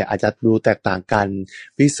ษุเนี่ยอาจจะดูแตกต่างกัน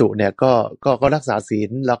ภิกษุเนี่ยก็รักษาศี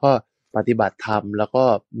ลแล้วก็ปฏิบัติธรรมแล้วก็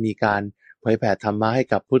มีการเผยแผ่ธรรมะให้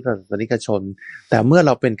กับพุทธศาสนิกชนแต่เมื่อเ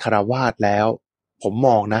ราเป็นฆราวาสแล้วผมม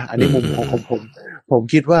องนะอันนี้มุมของผม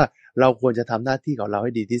คิดว่าเราควรจะทำหน้าที่ของเราใ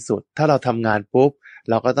ห้ดีที่สุดถ้าเราทำงานปุ๊บ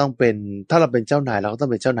เราก็ต้องเป็นถ้าเราเป็นเจ้านายเราก็ต้อ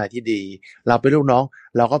งเป็นเจ้านายที่ดีเราเป็นลูกน้อง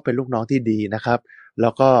เราก็เป็นลูกน้องที่ดีนะครับแล้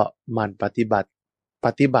วก็มันปฏิ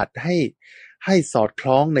บัติให้สอดค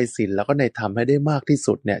ล้องในศีลแล้วก็ในธรรมให้ได้มากที่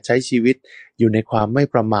สุดเนี่ยใช้ชีวิตอยู่ในความไม่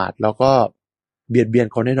ประมาทแล้วก็เบียดเบียน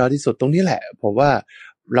คนให้น้อยที่สุดตรงนี้แหละผมว่า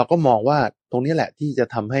เราก็มองว่าตรงนี้แหละที่จะ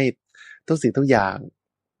ทำให้ทุกสิ่งทุกอย่าง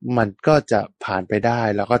มันก็จะผ่านไปได้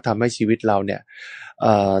แล้วก็ทำให้ชีวิตเราเนี่ย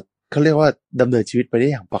เขาเรียกว่าดำเนินชีวิตไปได้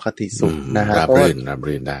อย่างปกติสุขนะฮะราบ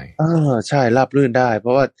รื่นได้ใช่ราบรื่นได้เพร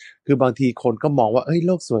าะว่าคือบางทีคนก็มองว่าโ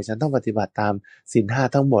ลกสวยฉันต้องปฏิบัติตามศีล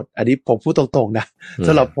 5ทั้งหมดอันนี้ผมพูดตรงๆนะส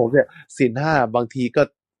ำหรับผมเนี่ยศีล 5บางที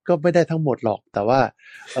ก็ไม่ได้ทั้งหมดหรอกแต่ว่า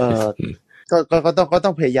ก็ต้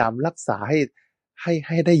องพยายามรักษาใ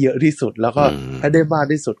ห้ได้เยอะที่สุดแล้วก็ให้ได้มาก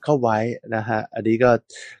ที่สุดเข้าไว้นะฮะอันนี้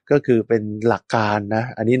ก็คือเป็นหลักการนะ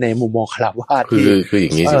อันนี้ในมุมมองฆราวาสที่คืออย่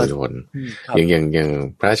างนี้สิทุกคนอย่าง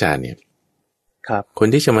พระอาจารย์เนี่ยครับคน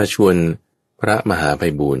ที่จะมาชวนพระมหาไพ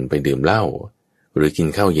บูลย์ไปดื่มเหล้าหรือกิน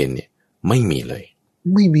ข้าวเย็นเนี่ยไม่มีเลย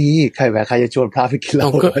ไม่มีใครแบบใครจะชวนพระไปกินเหล้า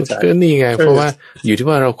อาจารย์นี่ไงเพราะว่าอยู่ที่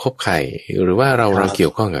ว่าเราคบใครหรือว่าเราเกี่ย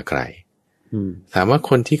วข้องกับใครถามว่า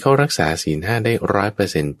คนที่เขารักษาศีลห้าได้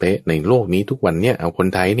100%เป๊ะในโลกนี้ทุกวันเนี่ยเอาคน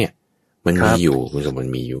ไทยเนี่ยมันมีอยู่คุณสมบั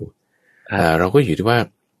ติมีอยู่เราก็อยู่ที่ว่า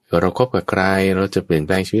เราคบกับใครเราจะเปลี่ยนแป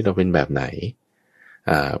ลงชีวิตเราเป็นแบบไหน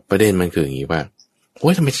ประเด็นมันคืออย่างนี้ว่าโอ้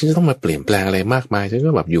ยทำไมฉันจะต้องมาเปลี่ยนแปลงอะไรมากมายฉันก็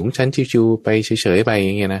แบบอยู่ของฉันชิวๆไปเฉยๆไปอ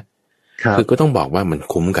ย่างเงี้ยนะคือก็ต้องบอกว่ามัน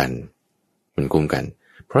คุ้มกัน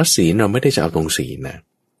เพราะศีลเราไม่ได้จะเอาตรงศีลนะ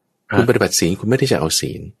คุณปฏิบัติศีลคุณไม่ได้จะเอา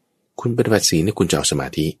ศีลคุณปฏิบัติศีลเนี่ยคุณจะเอาสมา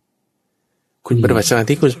ธิคุณปฏิบัติสมา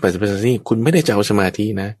ธิคุณปฏิบัติสมาธิคุณไม่ได้จะเอาสมาธิ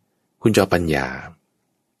นะคุณจะเอาปัญญา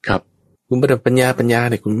ครับคุณปฏิบัติปัญญา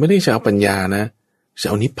เนี่ยคุณไม่ได้จะเอาปัญญานะจะ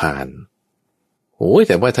เอานิพพานโอ้ยแ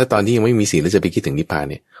ต่ว่าถ้าตอนที่ยังไม่มีศีลแล้วจะไปคิดถึงนิพพาน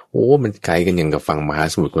เนี่ยโอ้มันไกลกันอย่างกับฝั่งมหา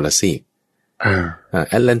สมุทรคนละซีก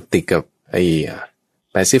แอตแลนติกกับไอ้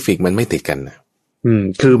แปซิฟิกมันไม่ติดกันนะ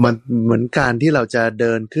คือมันเหมือนการที่เราจะเ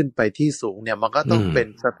ดินขึ้นไปที่สูงเนี่ยมันก็ต้องเป็น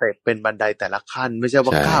สเต็ปเป็นบันไดแต่ละขั้นไม่ใช่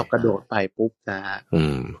ว่าก้าวกระโดดไปปุ๊บนะฮะ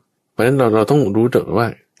เพราะฉะนั้นเราต้องรู้ว่า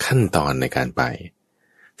ขั้นตอนในการไป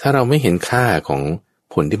ถ้าเราไม่เห็นค่าของ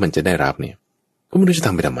ผลที่มันจะได้รับเนี่ยก็ไม่รู้จะท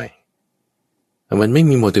ำไปทำไมมันไม่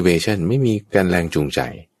มี motivation ไม่มีการแรงจูงใจ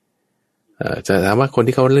จะถามว่าคน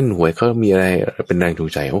ที่เขาเล่นหวยเขามีอะไรเป็นแรงจูง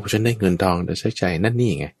ใจโอ้ฉันได้เงินทองแต่ใช้ใจนั่นนี่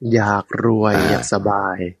ไงอยากรวยอยากสบา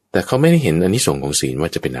ยแต่เขาไม่ได้เห็นอานิสงส์ของศีลว่า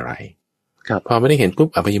จะเป็นอะไรครับพอไม่ได้เห็นปุ๊บ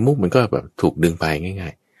อบายมุขมันก็แบบถูกดึงไปง่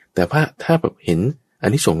ายๆแต่ถ้าแบบเห็นอา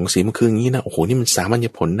นิสงส์ของศีลมันคืออย่างนี้นะโอ้โหนี่มันสามัญญ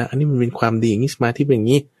ผลนะอันนี้มันเป็นความดีอย่างนี้สมาธิเป็นอย่าง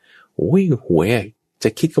นี้โอ้ยหวยจะ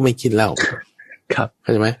คิดก็ไม่คิดเล่าครับเข้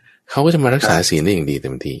าใจไหมเขาก็จะมารักษาศีลได้อย่างดีเต็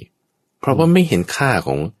มที่เพราะว่าไม่เห็นค่าข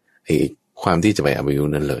องไอ้ความที่จะไปอบายมุ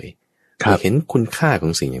ขนั้นเลยเห็นคุณค่าขอ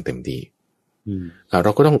งสิ่งอย่างเต็มที่เร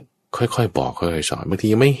าก็ต้องค่อยๆบอกค่อยๆสอนบางที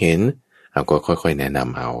ไม่เห็นเราก็ค่อยๆแนะน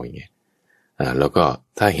ำเอาอย่างเงี้ยแล้วก็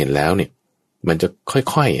ถ้าเห็นแล้วเนี่ยมันจะ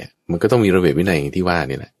ค่อยๆมันก็ต้องมีระเบียบวินัยอย่างที่ว่า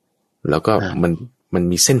นี่แหละแล้วก็มัน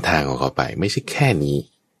มีเส้นทางของเขาไปไม่ใช่แค่นี้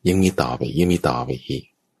ยังมีต่อไปยังมีต่อไปอีก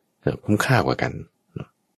คุ้มค่ากว่ากัน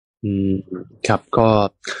ครับก็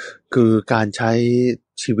คือการใช้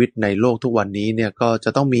ชีวิตในโลกทุกวันนี้เนี่ยก็จะ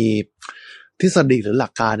ต้องมีทฤษฎีหรือหลั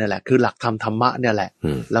กการเนี่ยแหละคือหลักธรรมะเนี่ยแหละ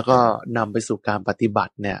แล้วก็นำไปสู่การปฏิบั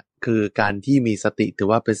ติเนี่ยคือการที่มีสติถือ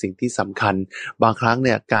ว่าเป็นสิ่งที่สำคัญบางครั้งเ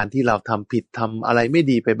นี่ยการที่เราทำผิดทำอะไรไม่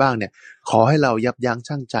ดีไปบ้างเนี่ยขอให้เรายับยั้ง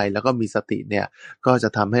ชั่งใจแล้วก็มีสติเนี่ยก็จะ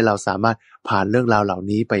ทำให้เราสามารถผ่านเรื่องราวเหล่า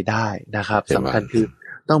นี้ไปได้นะครับสำคัญคือ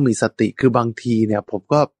ต้องมีสติคือบางทีเนี่ยผม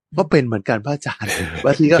ก็เป็นเหมือนกันพระอาจารย์บ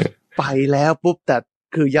างทีก็ไปแล้วปุ๊บแต่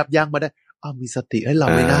คือยับยั้งมาได้มีสติให้เรา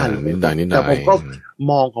ไม่น่าเลยแต่ผมก็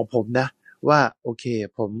มองของผมนะว่าโอเค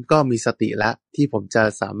ผมก็มีสติแล้วที่ผมจะ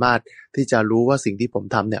สามารถที่จะรู้ว่าสิ่งที่ผม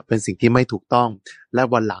ทำเนี่ยเป็นสิ่งที่ไม่ถูกต้องและ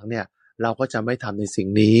วันหลังเนี่ยเราก็จะไม่ทำในสิ่ง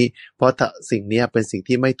นี้เพราะถ้าสิ่งนี้เป็นสิ่ง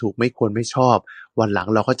ที่ไม่ถูกไม่ควรไม่ชอบวันหลัง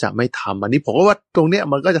เราก็จะไม่ทำอันนี้ผมว่าตรงเนี้ย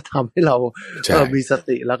มันก็จะทำให้เรามีส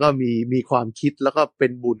ติแล้วก็มีความคิดแล้วก็เป็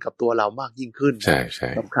นบุญกับตัวเรามากยิ่งขึ้น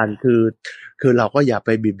สำคัญคือเราก็อย่าไป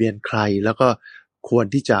บีบเบียนใครแล้วก็ควร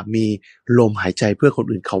ที่จะมีลมหายใจเพื่อคน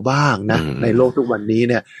อื่นเขาบ้างนะในโลกทุกวันนี้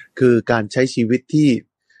เนี่ยคือการใช้ชีวิต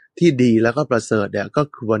ที่ดีแล้วก็ประเสริฐเนี่ยก็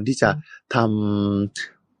ควรที่จะท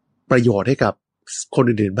ำประโยชน์ให้กับคน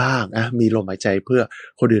อื่นๆบ้างนะมีลมหายใจเพื่อ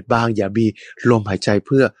คนอื่นบ้างอย่ามีลมหายใจเ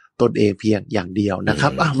พื่อตนเองเพียงอย่างเดียวนะครั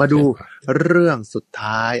บมาดูเรื่องสุด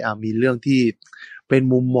ท้ายมีเรื่องที่เป็น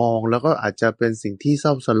มุมมองแล้วก็อาจจะเป็นสิ่งที่เศ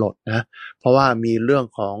ร้าสลดนะเพราะว่ามีเรื่อง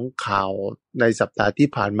ของข่าวในสัปดาห์ที่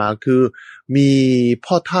ผ่านมาคือมี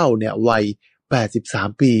พ่อเฒ่าเนี่ยวัย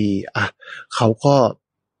83ปีเขาก็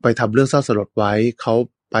ไปทำเรื่องเศร้าสลดไว้เขา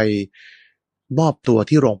ไปมอบตัว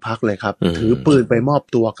ที่โรงพักเลยครับถือปืนไปมอบ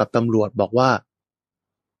ตัวกับตำรวจบอกว่า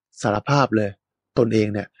สารภาพเลยตนเอง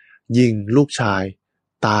เนี่ยยิงลูกชาย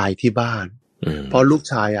ตายที่บ้านเพราะลูก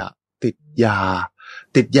ชายติ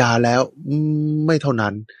ดยาแล้วไม่เท่า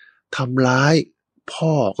นั้นทำร้ายพ่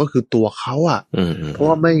อก็คือตัวเขาเพราะ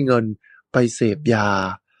ว่าไม่เงินไปเสพยา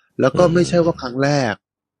แล้วก็ไม่ใช่ว่าครั้งแรก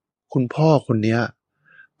คุณพ่อคนเนี้ย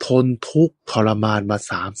ทนทุกข์ทรมานมา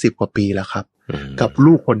30กว่าปีแล้วครับกับ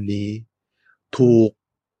ลูกคนนี้ถูก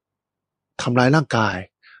ทำร้ายร่างกาย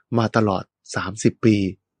มาตลอด30ปี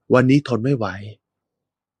วันนี้ทนไม่ไหว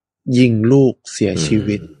ยิงลูกเสียชี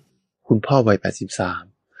วิตคุณพ่อวัย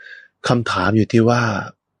83คำถามอยู่ที่ว่า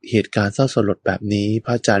เหตุการณ์เศร้าสลดแบบนี้พ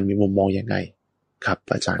ระอาจารย์มีมุมมองยังไงครับ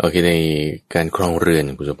อาจารย์โอเคในการครองเรือน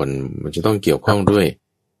คุณสุพลมันจะต้องเกี่ยวข้องด้วย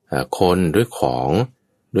คนด้วยของ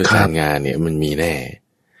ด้วยการงานเนี่ยมันมีแน่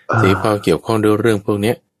ทีพอเกี่ยวข้องด้วยเรื่องพวก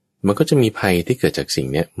นี้มันก็จะมีภัยที่เกิดจากสิ่ง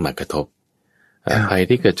นี้มากระทบภัย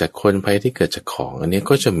ที่เกิดจากคนภัยที่เกิดจากของอันนี้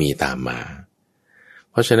ก็จะมีตามมา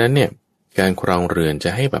เพราะฉะนั้นเนี่ยการครองเรือนจะ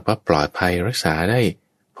ให้แบบว่าปลอดภัยรักษาได้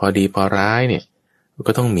พอดีพอร้ายเนี่ย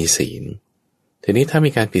ก็ต้องมีศีลทีนี้ถ้ามี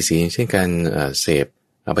การผิดศีลเช่นการเสพ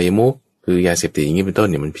อบายมุขคือยาเสพติดอย่างนี้เป็นต้น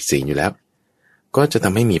เนี่ยมันผิดศีลอยู่แล้วก็จะท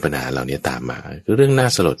ำให้มีปัญหาเหล่านี้ตามมาคือเรื่องน่า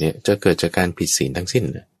สลดเนี่ยจะเกิดจากการผิดศีลทั้งสิ้น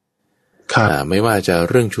ไม่ว่าจะ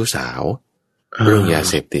เรื่องชู้สาวเรื่องยา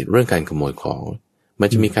เสพติดเรื่องการขโมยของมัน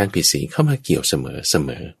จะมีการผิดศีลเข้ามาเกี่ยวเสม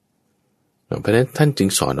อเพราะฉะนั้นท่านจึง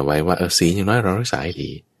สอนเอาไว้ว่าศีลอย่างน้อยเรารักษาให้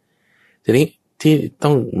ดีทีนี้ที่ต้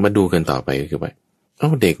องมาดูกันต่อไปก็คือว่า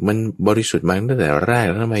เด็กมันบริสุทธิ์มาตั้งแต่แรก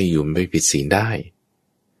แล้วทำไมอยู่มันไปผิดศีลได้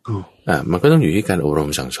มันก็ต้องอยู่ที่การอบรม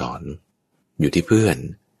สั่งสอนอยู่ที่เพื่อน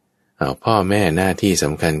พ่อแม่หน้าที่ส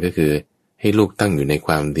ำคัญก็คือให้ลูกตั้งอยู่ในค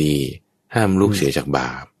วามดีห้ามลูกเสียจากบ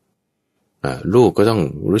าปลูกก็ต้อง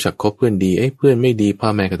รู้จักคบเพื่อนดีเพื่อนไม่ดีพ่อ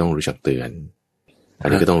แม่ก็ต้องรู้จักเตือนอัน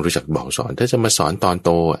นี้ก็ต้องรู้จักบอกสอนถ้าจะมาสอนตอนโต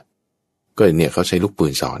ก็เนี่ยเขาใช้ลูกปื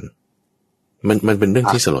นสอนมันเป็นเรื่อง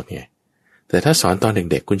ที่สลดไงแต่ถ้าสอนตอนเ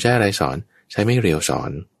ด็กๆคุณใช้อะไรสอนใช้ไม่เรียวสอ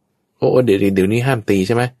นเดี๋ยวนี้ห้ามตีใ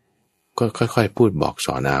ช่ไหมก็ค่อยๆพูดบอกส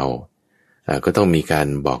อนเอาก็ต้องมีการ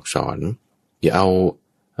บอกสอนอย่าเอา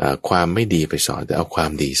ความไม่ดีไปสอนแต่เอาควา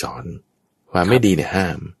มดีสอนความไม่ดีเนี่ยห้า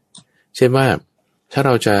มเช่นว่าถ้าเ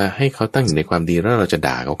ราจะให้เขาตั้งอยู่ในความดีแล้วเราจะ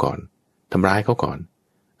ด่าเขาก่อนทำร้ายเขาก่อน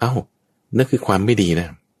นั่นคือความไม่ดีนะ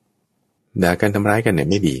ด่ากันทำร้ายกันเนี่ย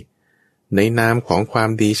ไม่ดีในนามของความ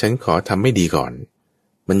ดีฉันขอทำไม่ดีก่อน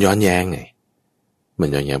มันย้อนแย้งไงมัน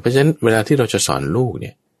ย้อนแย้งเพราะฉะนั้นเวลาที่เราจะสอนลูกเ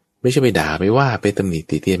นี่ยไม่ใช่ไปด่าไปว่าไปตำหนิ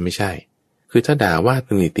ติเตียนไม่ใช่คือถ้าด่าว่าต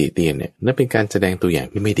ำหนิติเตียนเนี่ยนั่นเป็นการแสดงตัวอย่าง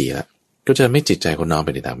ที่ไม่ดีละก็จะไม่จิตใจคนน้องไป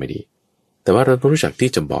ในทางไม่ดีแต่ว่าเราต้องรู้จัก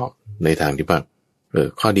ที่จะบอกในทางที่ว่า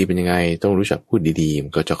ข้อดีเป็นยังไงต้องรู้จักพูดดีๆมั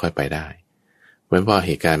นก็จะค่อยไปได้เพราะพอเ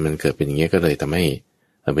หตุการณ์มันเกิดเป็นอย่างนี้ก็เลยทำให้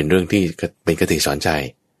เป็นเรื่องที่เป็นคติสอนใจ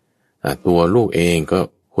ตัวลูกเองก็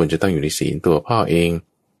ควรจะตั้งอยู่ในศีลตัวพ่อเอง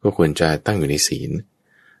ก็ควรจะตั้งอยู่ในศีล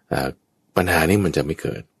ปัญหานี้มันจะไม่เ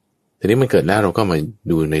กิดทีนี้มันเกิดแล้วเราก็มา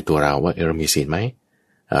ดูในตัวเราว่าเรามีศีลไหม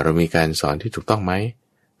เรามีการสอนที่ถูกต้องไหม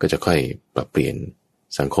ก็จะค่อยปรับเปลี่ยน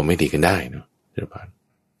สังคมให้ดีขึ้นได้เนาะเจ้าค่ะ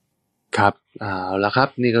ครับเอาละครับ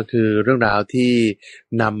นี่ก็คือเรื่องราวที่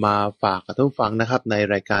นำมาฝากกับท่านผู้ฟังนะครับใน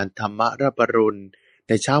รายการธรรมรับอรุณใ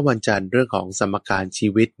นเช้าวันจันทร์เรื่องของสมการชี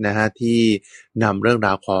วิตนะฮะที่นำเรื่องร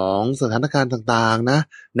าวของสถานการณ์ต่างๆนะ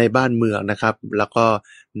ในบ้านเมืองนะครับแล้วก็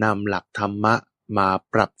นำหลักธรรมะมา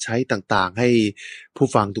ปรับใช้ต่างๆให้ผู้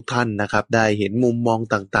ฟังทุกท่านนะครับได้เห็นมุมมอง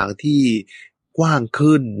ต่างๆที่กว้าง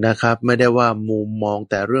ขึ้นนะครับไม่ได้ว่ามุมมอง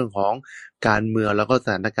แต่เรื่องของการเมืองแล้วก็ส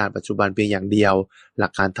ถานการณ์ปัจจุบันเพียงอย่างเดียวหลั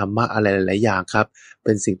กการธรรมะอะไรหลายๆอย่างครับเ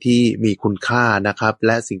ป็นสิ่งที่มีคุณค่านะครับแ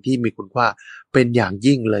ละสิ่งที่มีคุณค่าเป็นอย่าง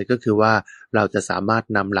ยิ่งเลยก็คือว่าเราจะสามารถ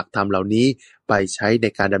นำหลักธรรมเหล่านี้ไปใช้ใน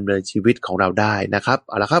การดำเนินชีวิตของเราได้นะครับ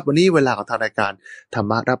เอาละครับวันนี้เวลาของทางรายการธรร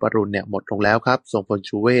มะรับอรุณเนี่ยหมดลงแล้วครับทรงพล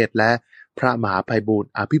ชูเวศและพระมหาไพบูลย์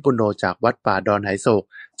อภิปุโนจากวัดป่าดอนไหโศก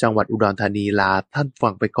จังหวัดอุดรธานีลาท่านฟั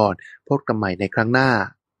งไปก่อนพบกันใหม่ในครั้งหน้า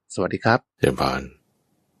สวัสดีครับเจริญพร